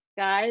right,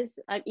 guys,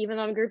 even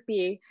though I'm Group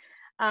B.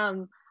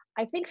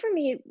 I think for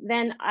me,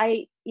 then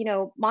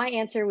my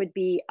answer would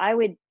be,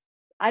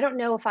 I don't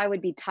know if I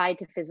would be tied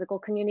to physical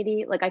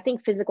community. Like, I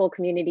think physical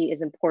community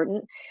is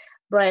important,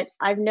 but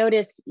I've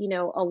noticed,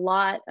 a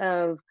lot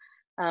of,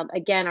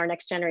 again, our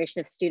next generation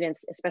of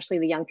students, especially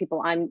the young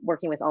people I'm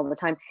working with all the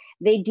time,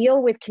 they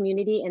deal with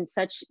community in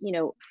such,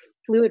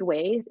 fluid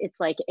ways. It's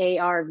like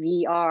AR,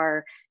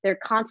 VR, they're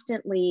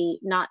constantly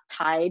not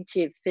tied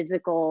to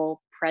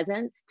physical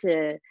presence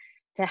to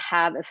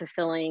have a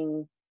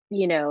fulfilling,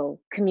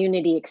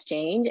 community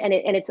exchange, and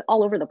it's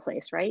all over the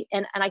place, right?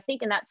 And I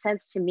think in that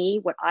sense, to me,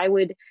 what I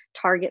would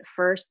target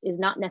first is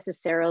not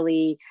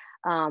necessarily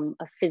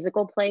a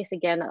physical place,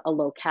 again, a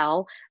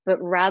locale, but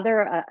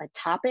rather a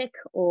topic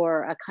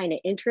or a kind of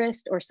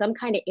interest or some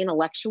kind of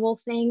intellectual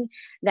thing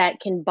that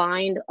can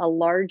bind a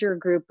larger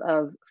group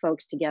of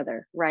folks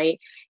together, right?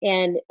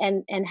 And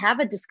have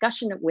a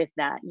discussion with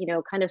that,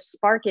 kind of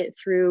spark it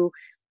through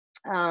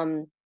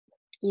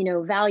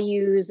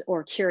values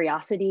or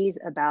curiosities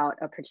about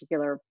a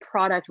particular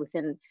product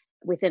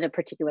within a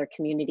particular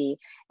community.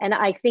 And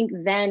I think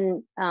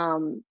then,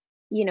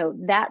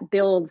 that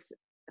builds,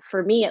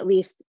 for me at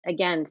least,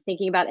 again,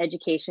 thinking about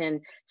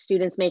education,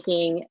 students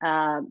making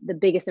the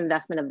biggest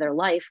investment of their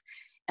life.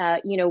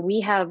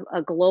 We have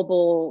a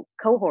global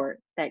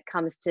cohort that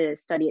comes to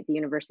study at the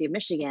University of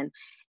Michigan,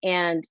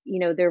 and,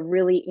 they're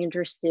really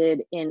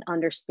interested in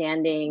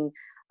understanding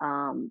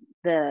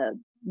the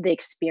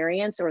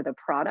experience or the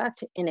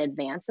product in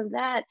advance of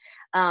that.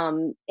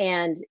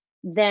 And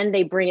then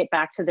they bring it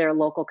back to their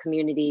local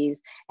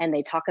communities and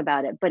they talk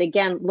about it. But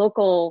again,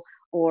 local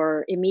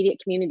or immediate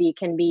community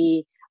can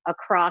be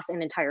across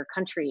an entire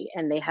country,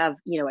 and they have,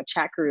 a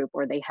chat group,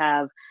 or they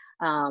have,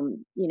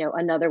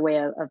 another way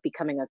of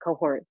becoming a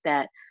cohort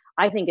that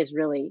I think is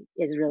really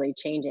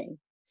changing.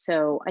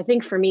 So I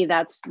think for me,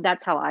 that's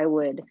how I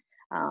would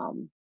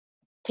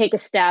take a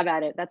stab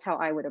at it. That's how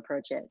I would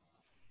approach it.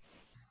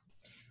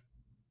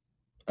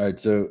 All right,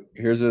 so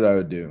here's what I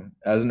would do.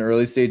 As an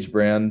early stage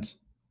brand,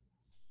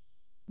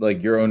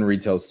 like, your own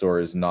retail store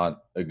is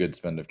not a good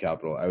spend of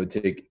capital. I would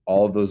take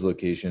all of those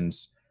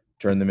locations,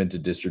 turn them into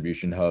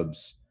distribution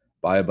hubs,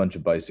 buy a bunch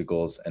of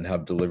bicycles, and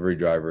have delivery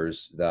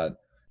drivers that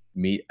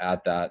meet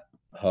at that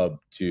hub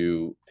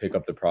to pick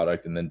up the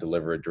product and then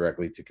deliver it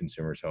directly to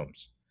consumers'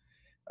 homes.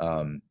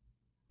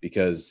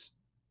 Because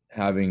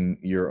having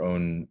your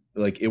own,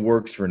 like, it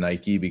works for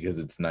Nike because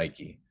it's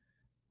Nike.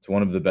 It's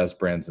one of the best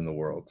brands in the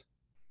world.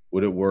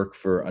 Would it work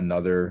for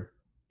another,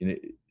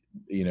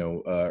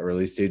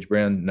 early stage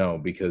brand? No,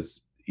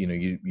 because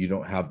you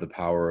don't have the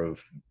power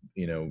of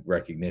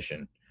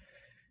recognition,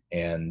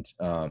 and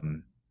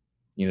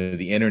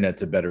the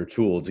internet's a better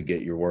tool to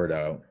get your word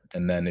out.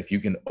 And then if you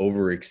can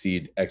over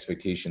exceed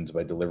expectations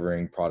by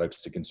delivering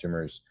products to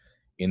consumers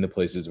in the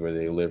places where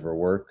they live or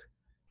work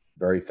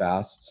very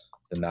fast,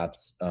 then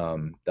that's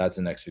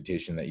an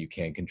expectation that you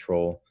can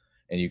control,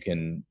 and you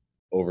can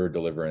over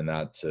deliver in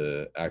that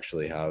to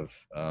actually have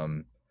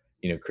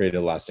create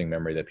a lasting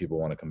memory that people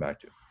want to come back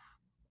to.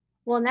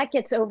 Well, and that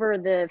gets over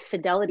the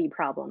fidelity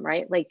problem,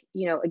 right? Like,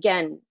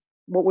 again,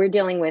 what we're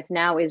dealing with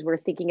now is we're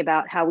thinking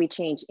about how we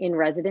change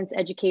in-residence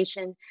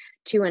education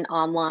to an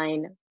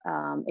online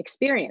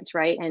experience,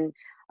 right? And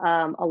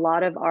a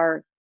lot of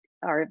our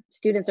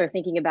students are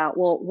thinking about,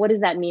 well, what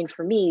does that mean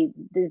for me?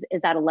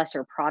 Is that a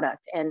lesser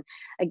product? And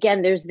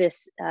again, there's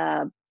this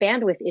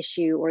bandwidth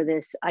issue, or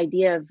this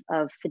idea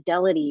of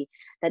fidelity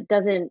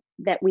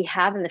that we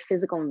have in the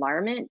physical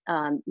environment.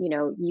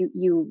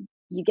 You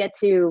get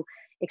to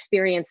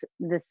experience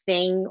the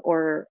thing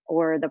or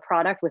the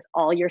product with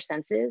all your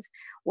senses,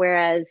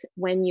 whereas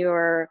when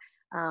you're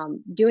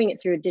doing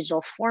it through a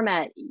digital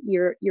format,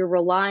 you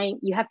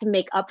have to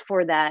make up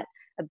for that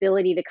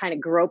ability to kind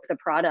of grope the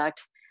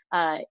product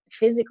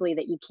physically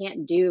that you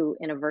can't do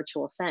in a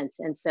virtual sense.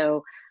 And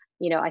so,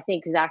 I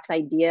think Zak's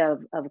idea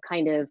of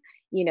kind of,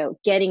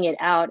 getting it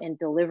out and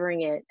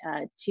delivering it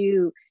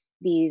to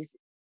these,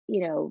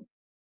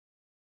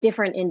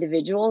 different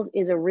individuals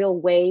is a real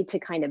way to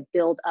kind of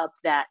build up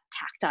that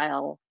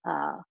tactile,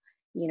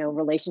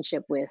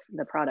 relationship with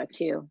the product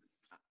too.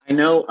 I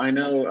know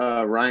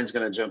Ryan's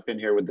going to jump in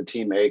here with the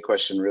Team A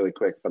question really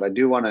quick, but I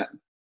do want to,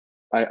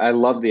 I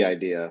love the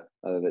idea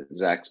that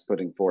Zak's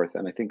putting forth,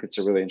 and I think it's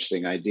a really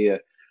interesting idea.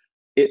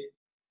 It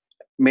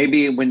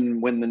maybe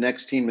when the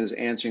next team is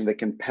answering, they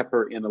can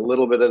pepper in a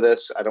little bit of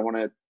this. I don't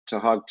want to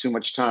hog too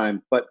much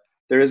time, but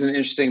there is an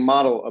interesting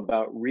model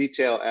about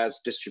retail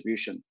as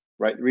distribution,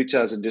 right?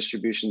 Retail as a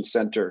distribution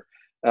center.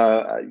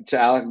 To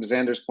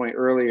Alexander's point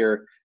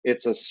earlier,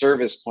 it's a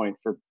service point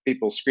for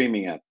people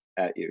screaming at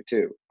you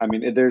too. I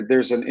mean,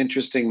 there's an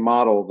interesting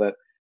model that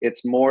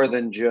it's more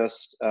than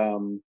just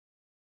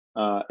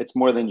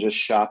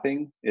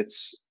shopping.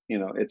 It's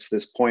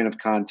this point of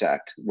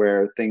contact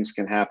where things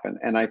can happen.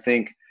 And I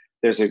think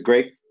there's a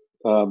great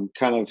kind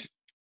of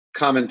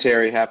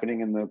commentary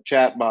happening in the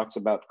chat box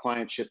about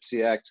clientship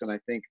CX. And I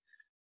think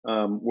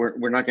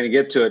we're not going to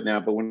get to it now,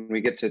 but when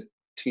we get to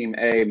Team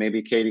A,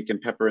 maybe Katie can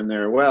pepper in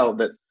there well,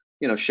 that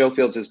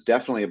Showfields is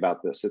definitely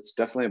about this. It's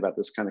definitely about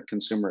this kind of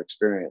consumer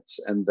experience,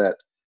 and that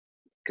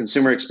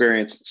consumer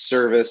experience,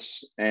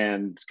 service,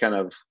 and kind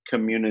of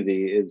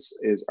community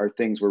are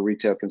things where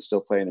retail can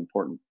still play an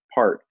important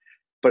part.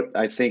 But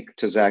I think,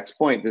 to Zak's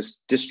point,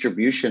 this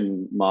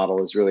distribution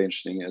model is really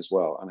interesting as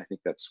well, and I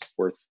think that's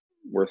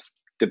worth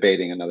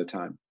debating another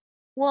time.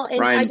 Well, and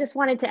Ryan, I just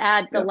wanted to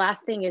add, the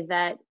last thing is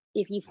that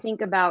if you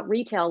think about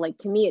retail, like,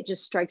 to me, it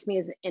just strikes me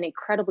as an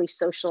incredibly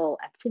social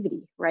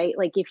activity, right?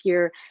 Like, if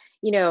you're,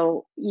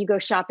 you go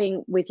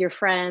shopping with your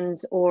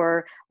friends,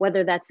 or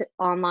whether that's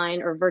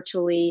online or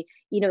virtually,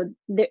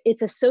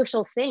 it's a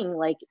social thing,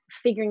 like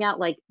figuring out,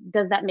 like,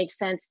 does that make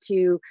sense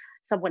to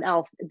someone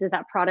else? Does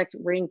that product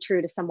ring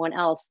true to someone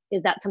else?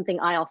 Is that something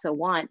I also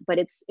want? But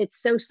it's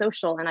so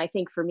social. And I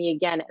think for me,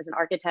 again, as an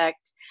architect,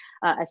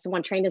 as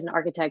someone trained as an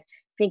architect,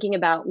 thinking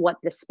about what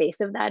the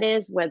space of that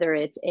is, whether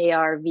it's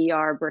AR,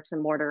 VR, bricks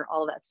and mortar,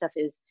 all of that stuff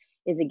is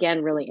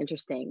again really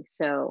interesting.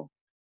 So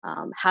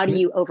how do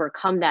you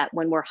overcome that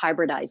when we're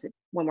hybridized?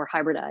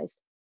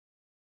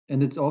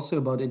 And it's also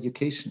about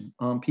education.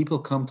 People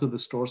come to the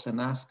stores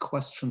and ask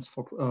questions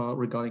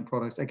regarding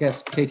products. I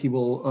guess Katie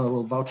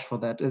will vouch for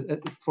that.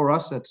 For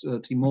us at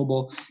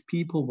T-Mobile,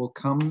 people will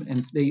come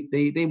and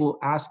they will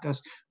ask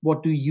us,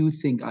 what do you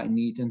think I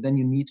need? And then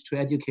you need to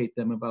educate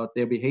them about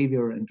their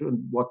behavior and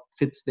what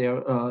fits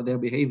their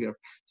behavior.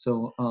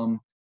 So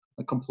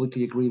I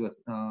completely agree with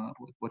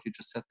what you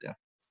just said there.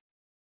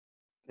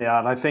 Yeah,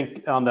 and I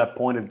think on that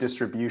point of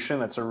distribution,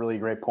 that's a really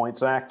great point,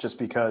 Zak, just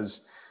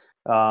because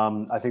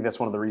I think that's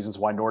one of the reasons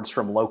why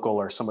Nordstrom Local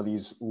or some of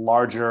these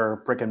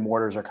larger brick and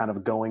mortars are kind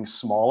of going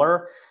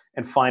smaller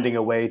and finding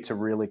a way to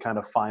really kind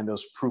of find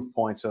those proof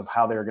points of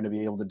how they're going to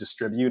be able to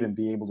distribute and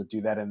be able to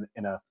do that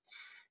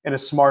in a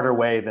smarter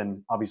way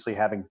than obviously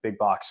having big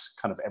box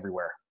kind of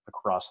everywhere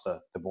across the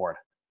board.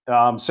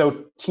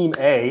 So Team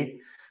A,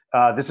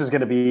 this is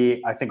going to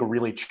be, I think, a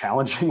really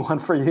challenging one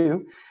for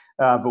you,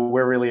 but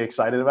we're really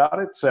excited about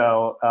it.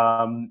 So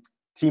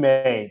Team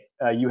A,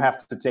 you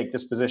have to take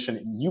this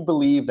position. You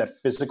believe that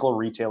physical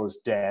retail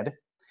is dead.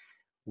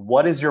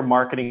 What is your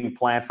marketing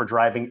plan for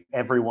driving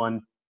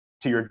everyone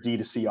to your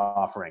D2C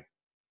offering?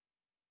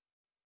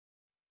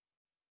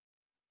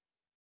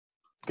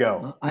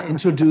 Go. I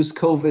introduced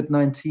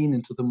COVID-19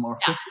 into the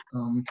market.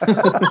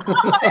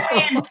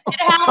 It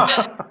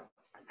happened.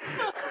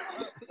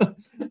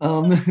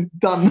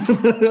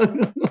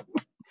 Done.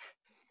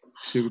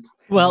 Shoot.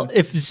 Well,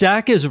 if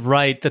Zak is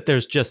right that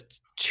there's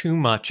just too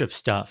much of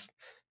stuff,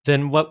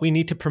 then what we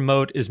need to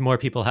promote is more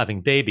people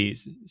having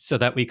babies so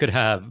that we could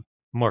have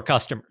more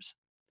customers.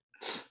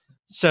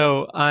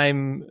 So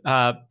I'm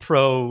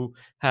pro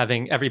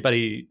having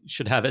everybody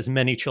should have as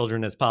many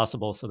children as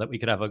possible so that we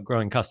could have a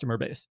growing customer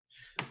base.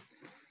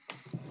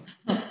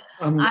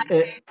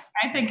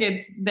 I think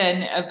it's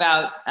then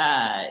about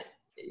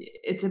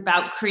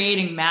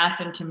creating mass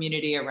and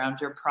community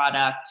around your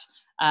product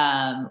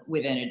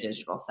within a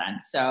digital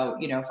sense. So,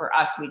 for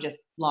us, we just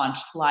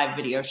launched live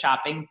video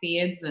shopping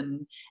feeds,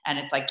 and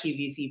it's like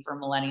QVC for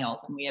millennials,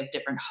 and we have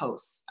different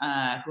hosts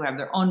who have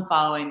their own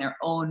following, their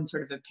own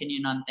sort of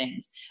opinion on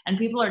things, and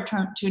people are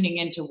tuning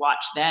in to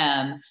watch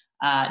them.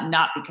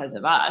 Not because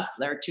of us,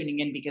 they're tuning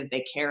in because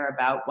they care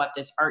about what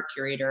this art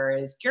curator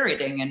is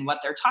curating and what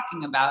they're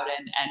talking about,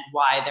 and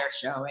why they're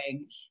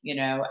showing,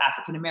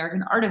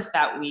 African-American artists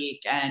that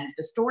week and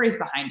the stories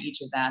behind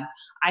each of them.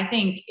 I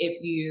think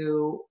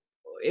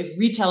if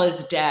retail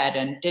is dead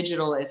and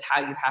digital is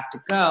how you have to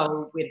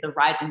go with the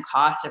rising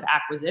cost of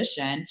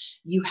acquisition,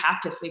 you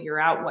have to figure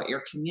out what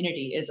your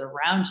community is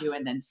around you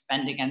and then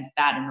spend against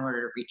that in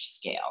order to reach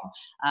scale.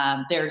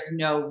 There's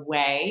no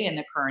way in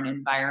the current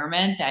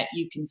environment that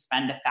you can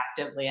spend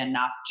effectively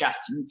enough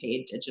just in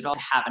paid digital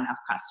to have enough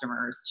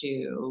customers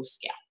to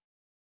scale.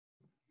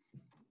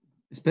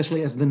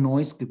 Especially as the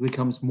noise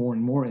becomes more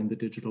and more in the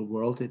digital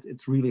world,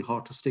 it's really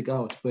hard to stick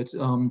out. But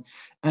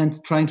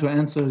and trying to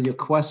answer your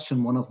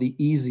question, one of the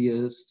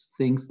easiest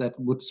things that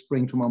would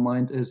spring to my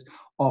mind is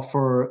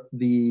offer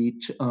the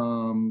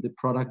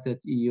product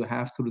that you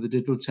have through the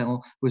digital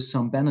channel with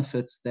some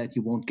benefits that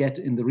you won't get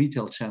in the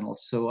retail channel.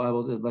 So I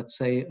will, let's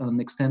say,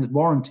 an extended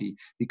warranty,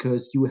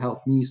 because you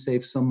help me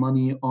save some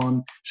money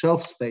on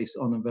shelf space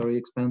on a very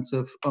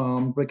expensive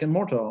brick and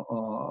mortar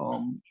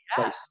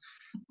place.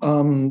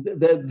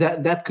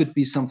 That could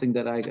be something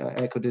that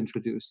I could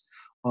introduce.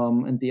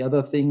 And the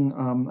other thing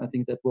I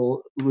think that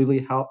will really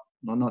help,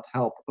 not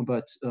help,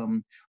 but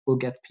will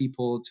get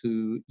people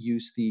to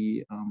use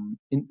the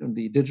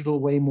digital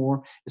way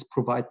more, is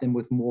provide them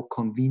with more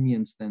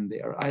convenience than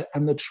there.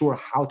 I'm not sure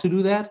how to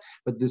do that,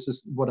 but this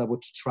is what I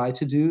would try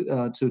to do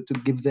to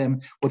give them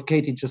what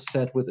Katie just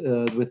said with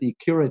the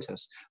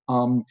curators,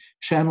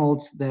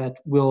 channels that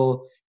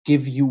will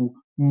give you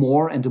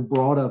more and a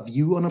broader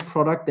view on a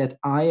product that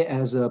I,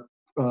 as a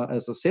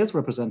sales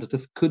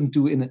representative, couldn't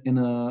do in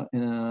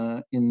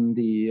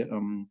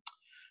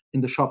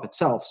the shop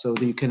itself. So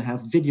that you can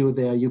have video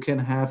there, you can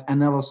have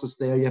analysis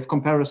there, you have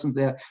comparison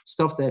there,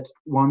 stuff that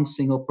one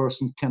single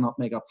person cannot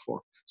make up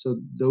for. So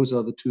those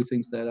are the two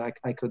things that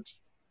I could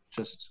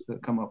just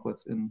come up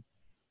with in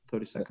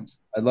 30 seconds.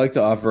 I'd like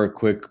to offer a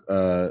quick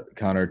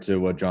counter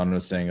to what Jon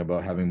was saying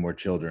about having more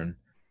children.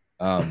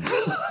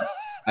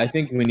 I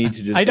think we need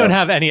to just. I don't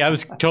have any. I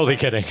was totally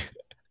kidding.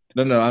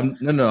 No, I'm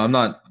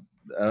not.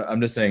 I'm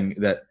just saying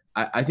that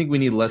I think we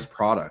need less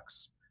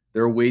products.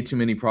 There are way too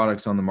many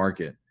products on the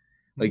market.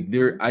 Like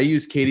I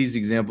use Katie's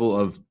example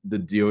of the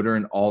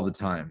deodorant all the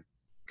time,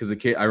 because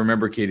I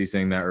remember Katie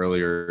saying that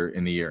earlier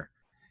in the year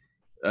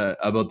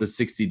about the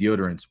 60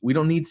 deodorants. We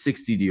don't need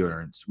 60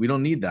 deodorants. We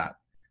don't need that.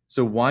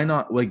 So why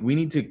not? Like, we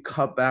need to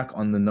cut back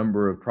on the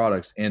number of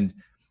products, and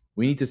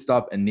we need to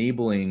stop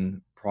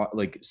enabling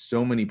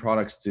so many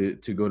products to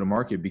go to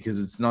market, because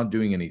it's not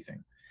doing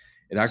anything.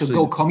 It actually. So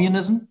go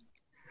communism?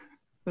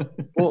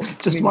 Well,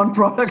 just one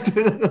product.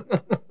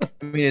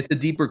 I mean, it's a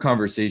deeper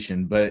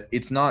conversation, but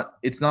it's not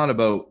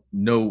about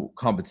no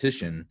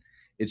competition.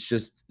 It's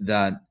just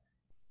that,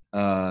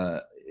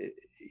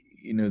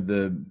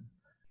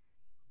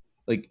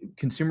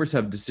 consumers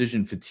have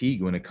decision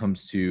fatigue when it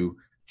comes to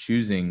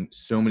choosing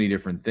so many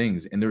different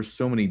things, and there's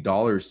so many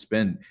dollars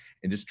spent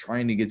in just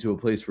trying to get to a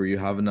place where you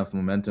have enough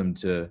momentum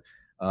to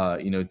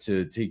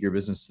take your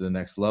business to the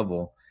next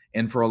level.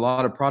 And for a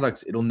lot of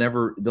products, they'll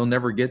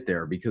never get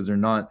there, because they're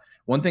not.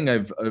 One thing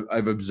I've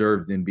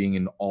observed in being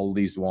in all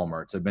these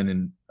Walmarts, I've been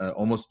in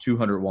almost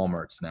 200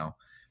 Walmarts now.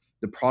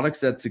 The products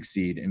that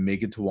succeed and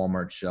make it to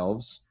Walmart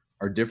shelves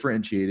are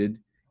differentiated,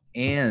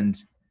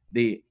 and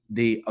they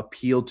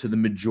appeal to the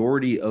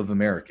majority of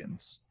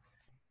Americans.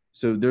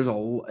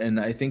 So and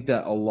I think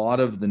that a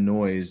lot of the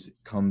noise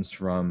comes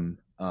from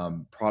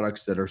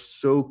products that are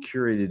so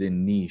curated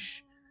and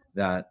niche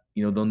that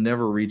they'll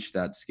never reach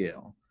that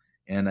scale.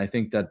 And I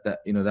think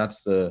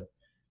that's the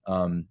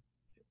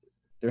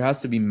there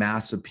has to be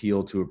mass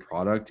appeal to a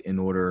product in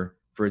order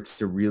for it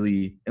to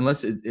really,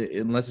 unless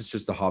it's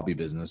just a hobby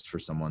business for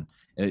someone,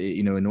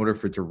 in order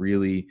for it to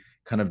really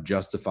kind of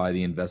justify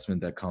the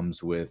investment that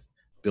comes with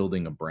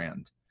building a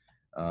brand.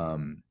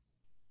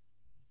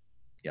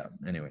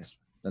 Anyways,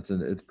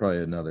 it's probably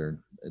another.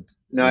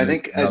 I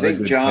think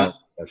Jon,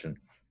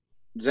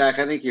 Zach,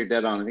 I think you're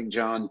dead on. I think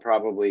Jon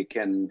probably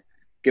can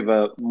give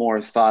a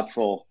more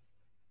thoughtful,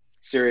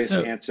 serious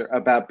answer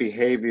about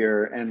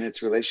behavior and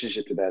its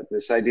relationship to that.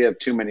 This idea of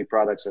too many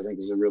products, I think,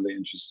 is a really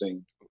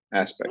interesting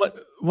aspect.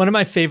 One of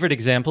my favorite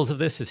examples of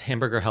this is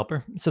Hamburger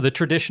Helper. So the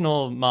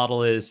traditional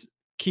model is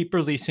keep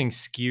releasing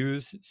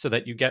SKUs so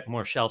that you get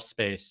more shelf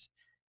space,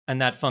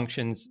 and that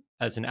functions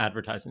as an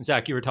advertisement.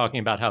 Zach, you were talking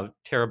about how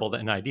terrible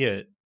an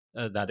idea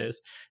that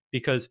is.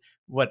 because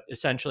what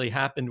essentially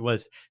happened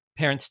was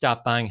parents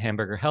stopped buying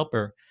Hamburger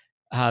Helper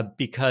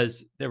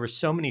because there were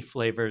so many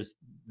flavors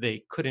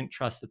they couldn't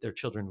trust that their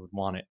children would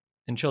want it.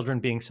 And children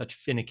being such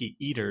finicky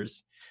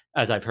eaters,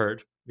 as I've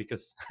heard,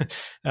 because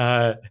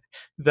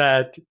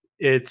that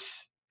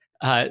it's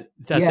that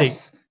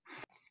yes.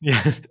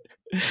 yeah.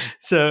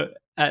 So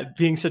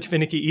being such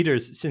finicky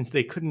eaters, since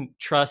they couldn't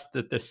trust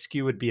that the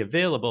SKU would be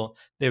available,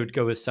 they would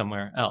go with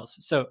somewhere else.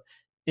 So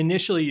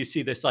initially you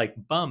see this like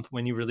bump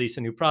when you release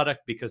a new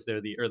product because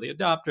they're the early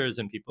adopters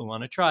and people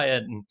want to try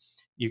it, and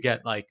you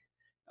get like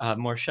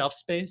more shelf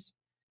space.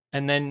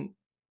 And then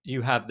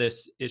you have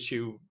this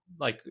issue,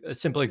 like a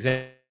simple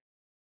example,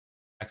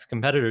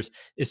 competitors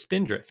is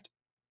Spindrift.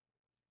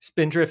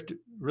 Spindrift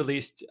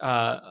released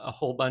a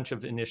whole bunch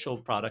of initial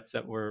products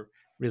that were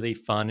really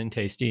fun and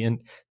tasty.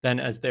 And then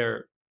as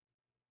their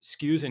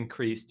SKUs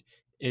increased,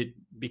 it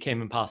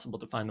became impossible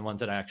to find the ones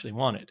that I actually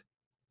wanted.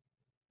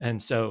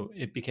 And so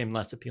it became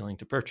less appealing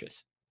to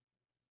purchase.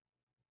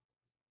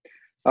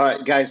 All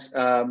right, guys,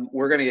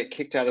 we're going to get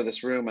kicked out of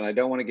this room, and I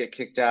don't want to get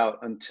kicked out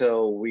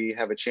until we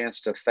have a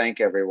chance to thank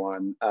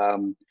everyone.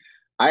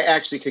 I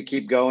actually could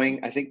keep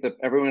going. I think that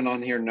everyone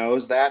on here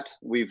knows that.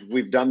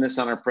 We've done this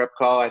on our prep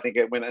call. I think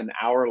it went an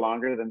hour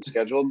longer than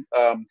scheduled.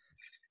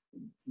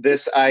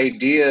 This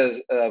idea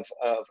of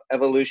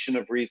evolution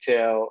of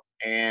retail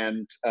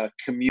and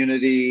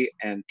community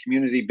and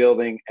community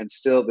building and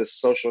still this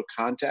social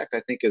contact,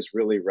 I think is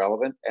really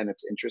relevant, and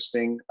it's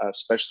interesting,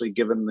 especially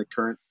given the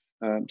current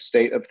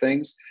state of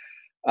things.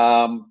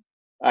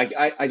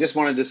 I just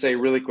wanted to say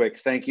really quick,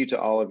 thank you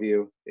to all of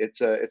you. It's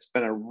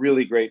been a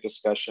really great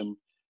discussion.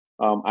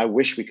 I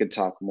wish we could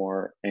talk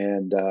more,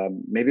 and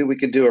maybe we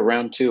could do a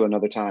round 2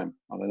 another time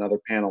on another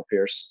panel,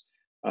 Pierce.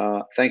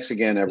 Thanks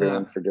again,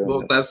 everyone, for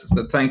doing this.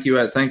 Thank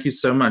you. Thank you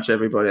so much,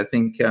 everybody. I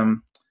think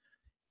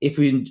if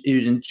you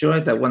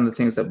enjoyed that, one of the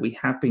things that we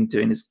have been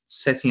doing is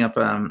setting up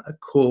a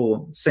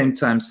call, same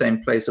time,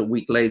 same place, a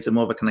week later,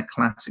 more of a kind of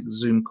classic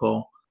Zoom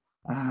call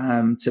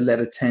to let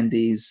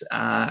attendees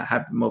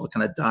have more of a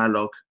kind of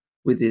dialogue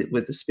with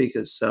the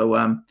speakers.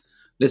 So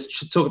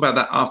let's talk about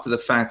that after the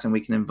fact, and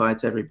we can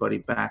invite everybody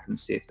back and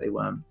see if they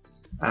want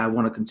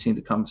to continue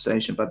the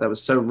conversation. But that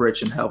was so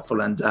rich and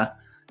helpful, and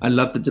I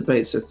love the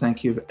debate. So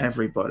thank you,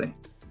 everybody.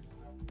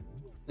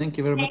 Thank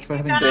you very much for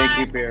having me.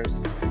 Thank you,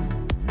 Pierce.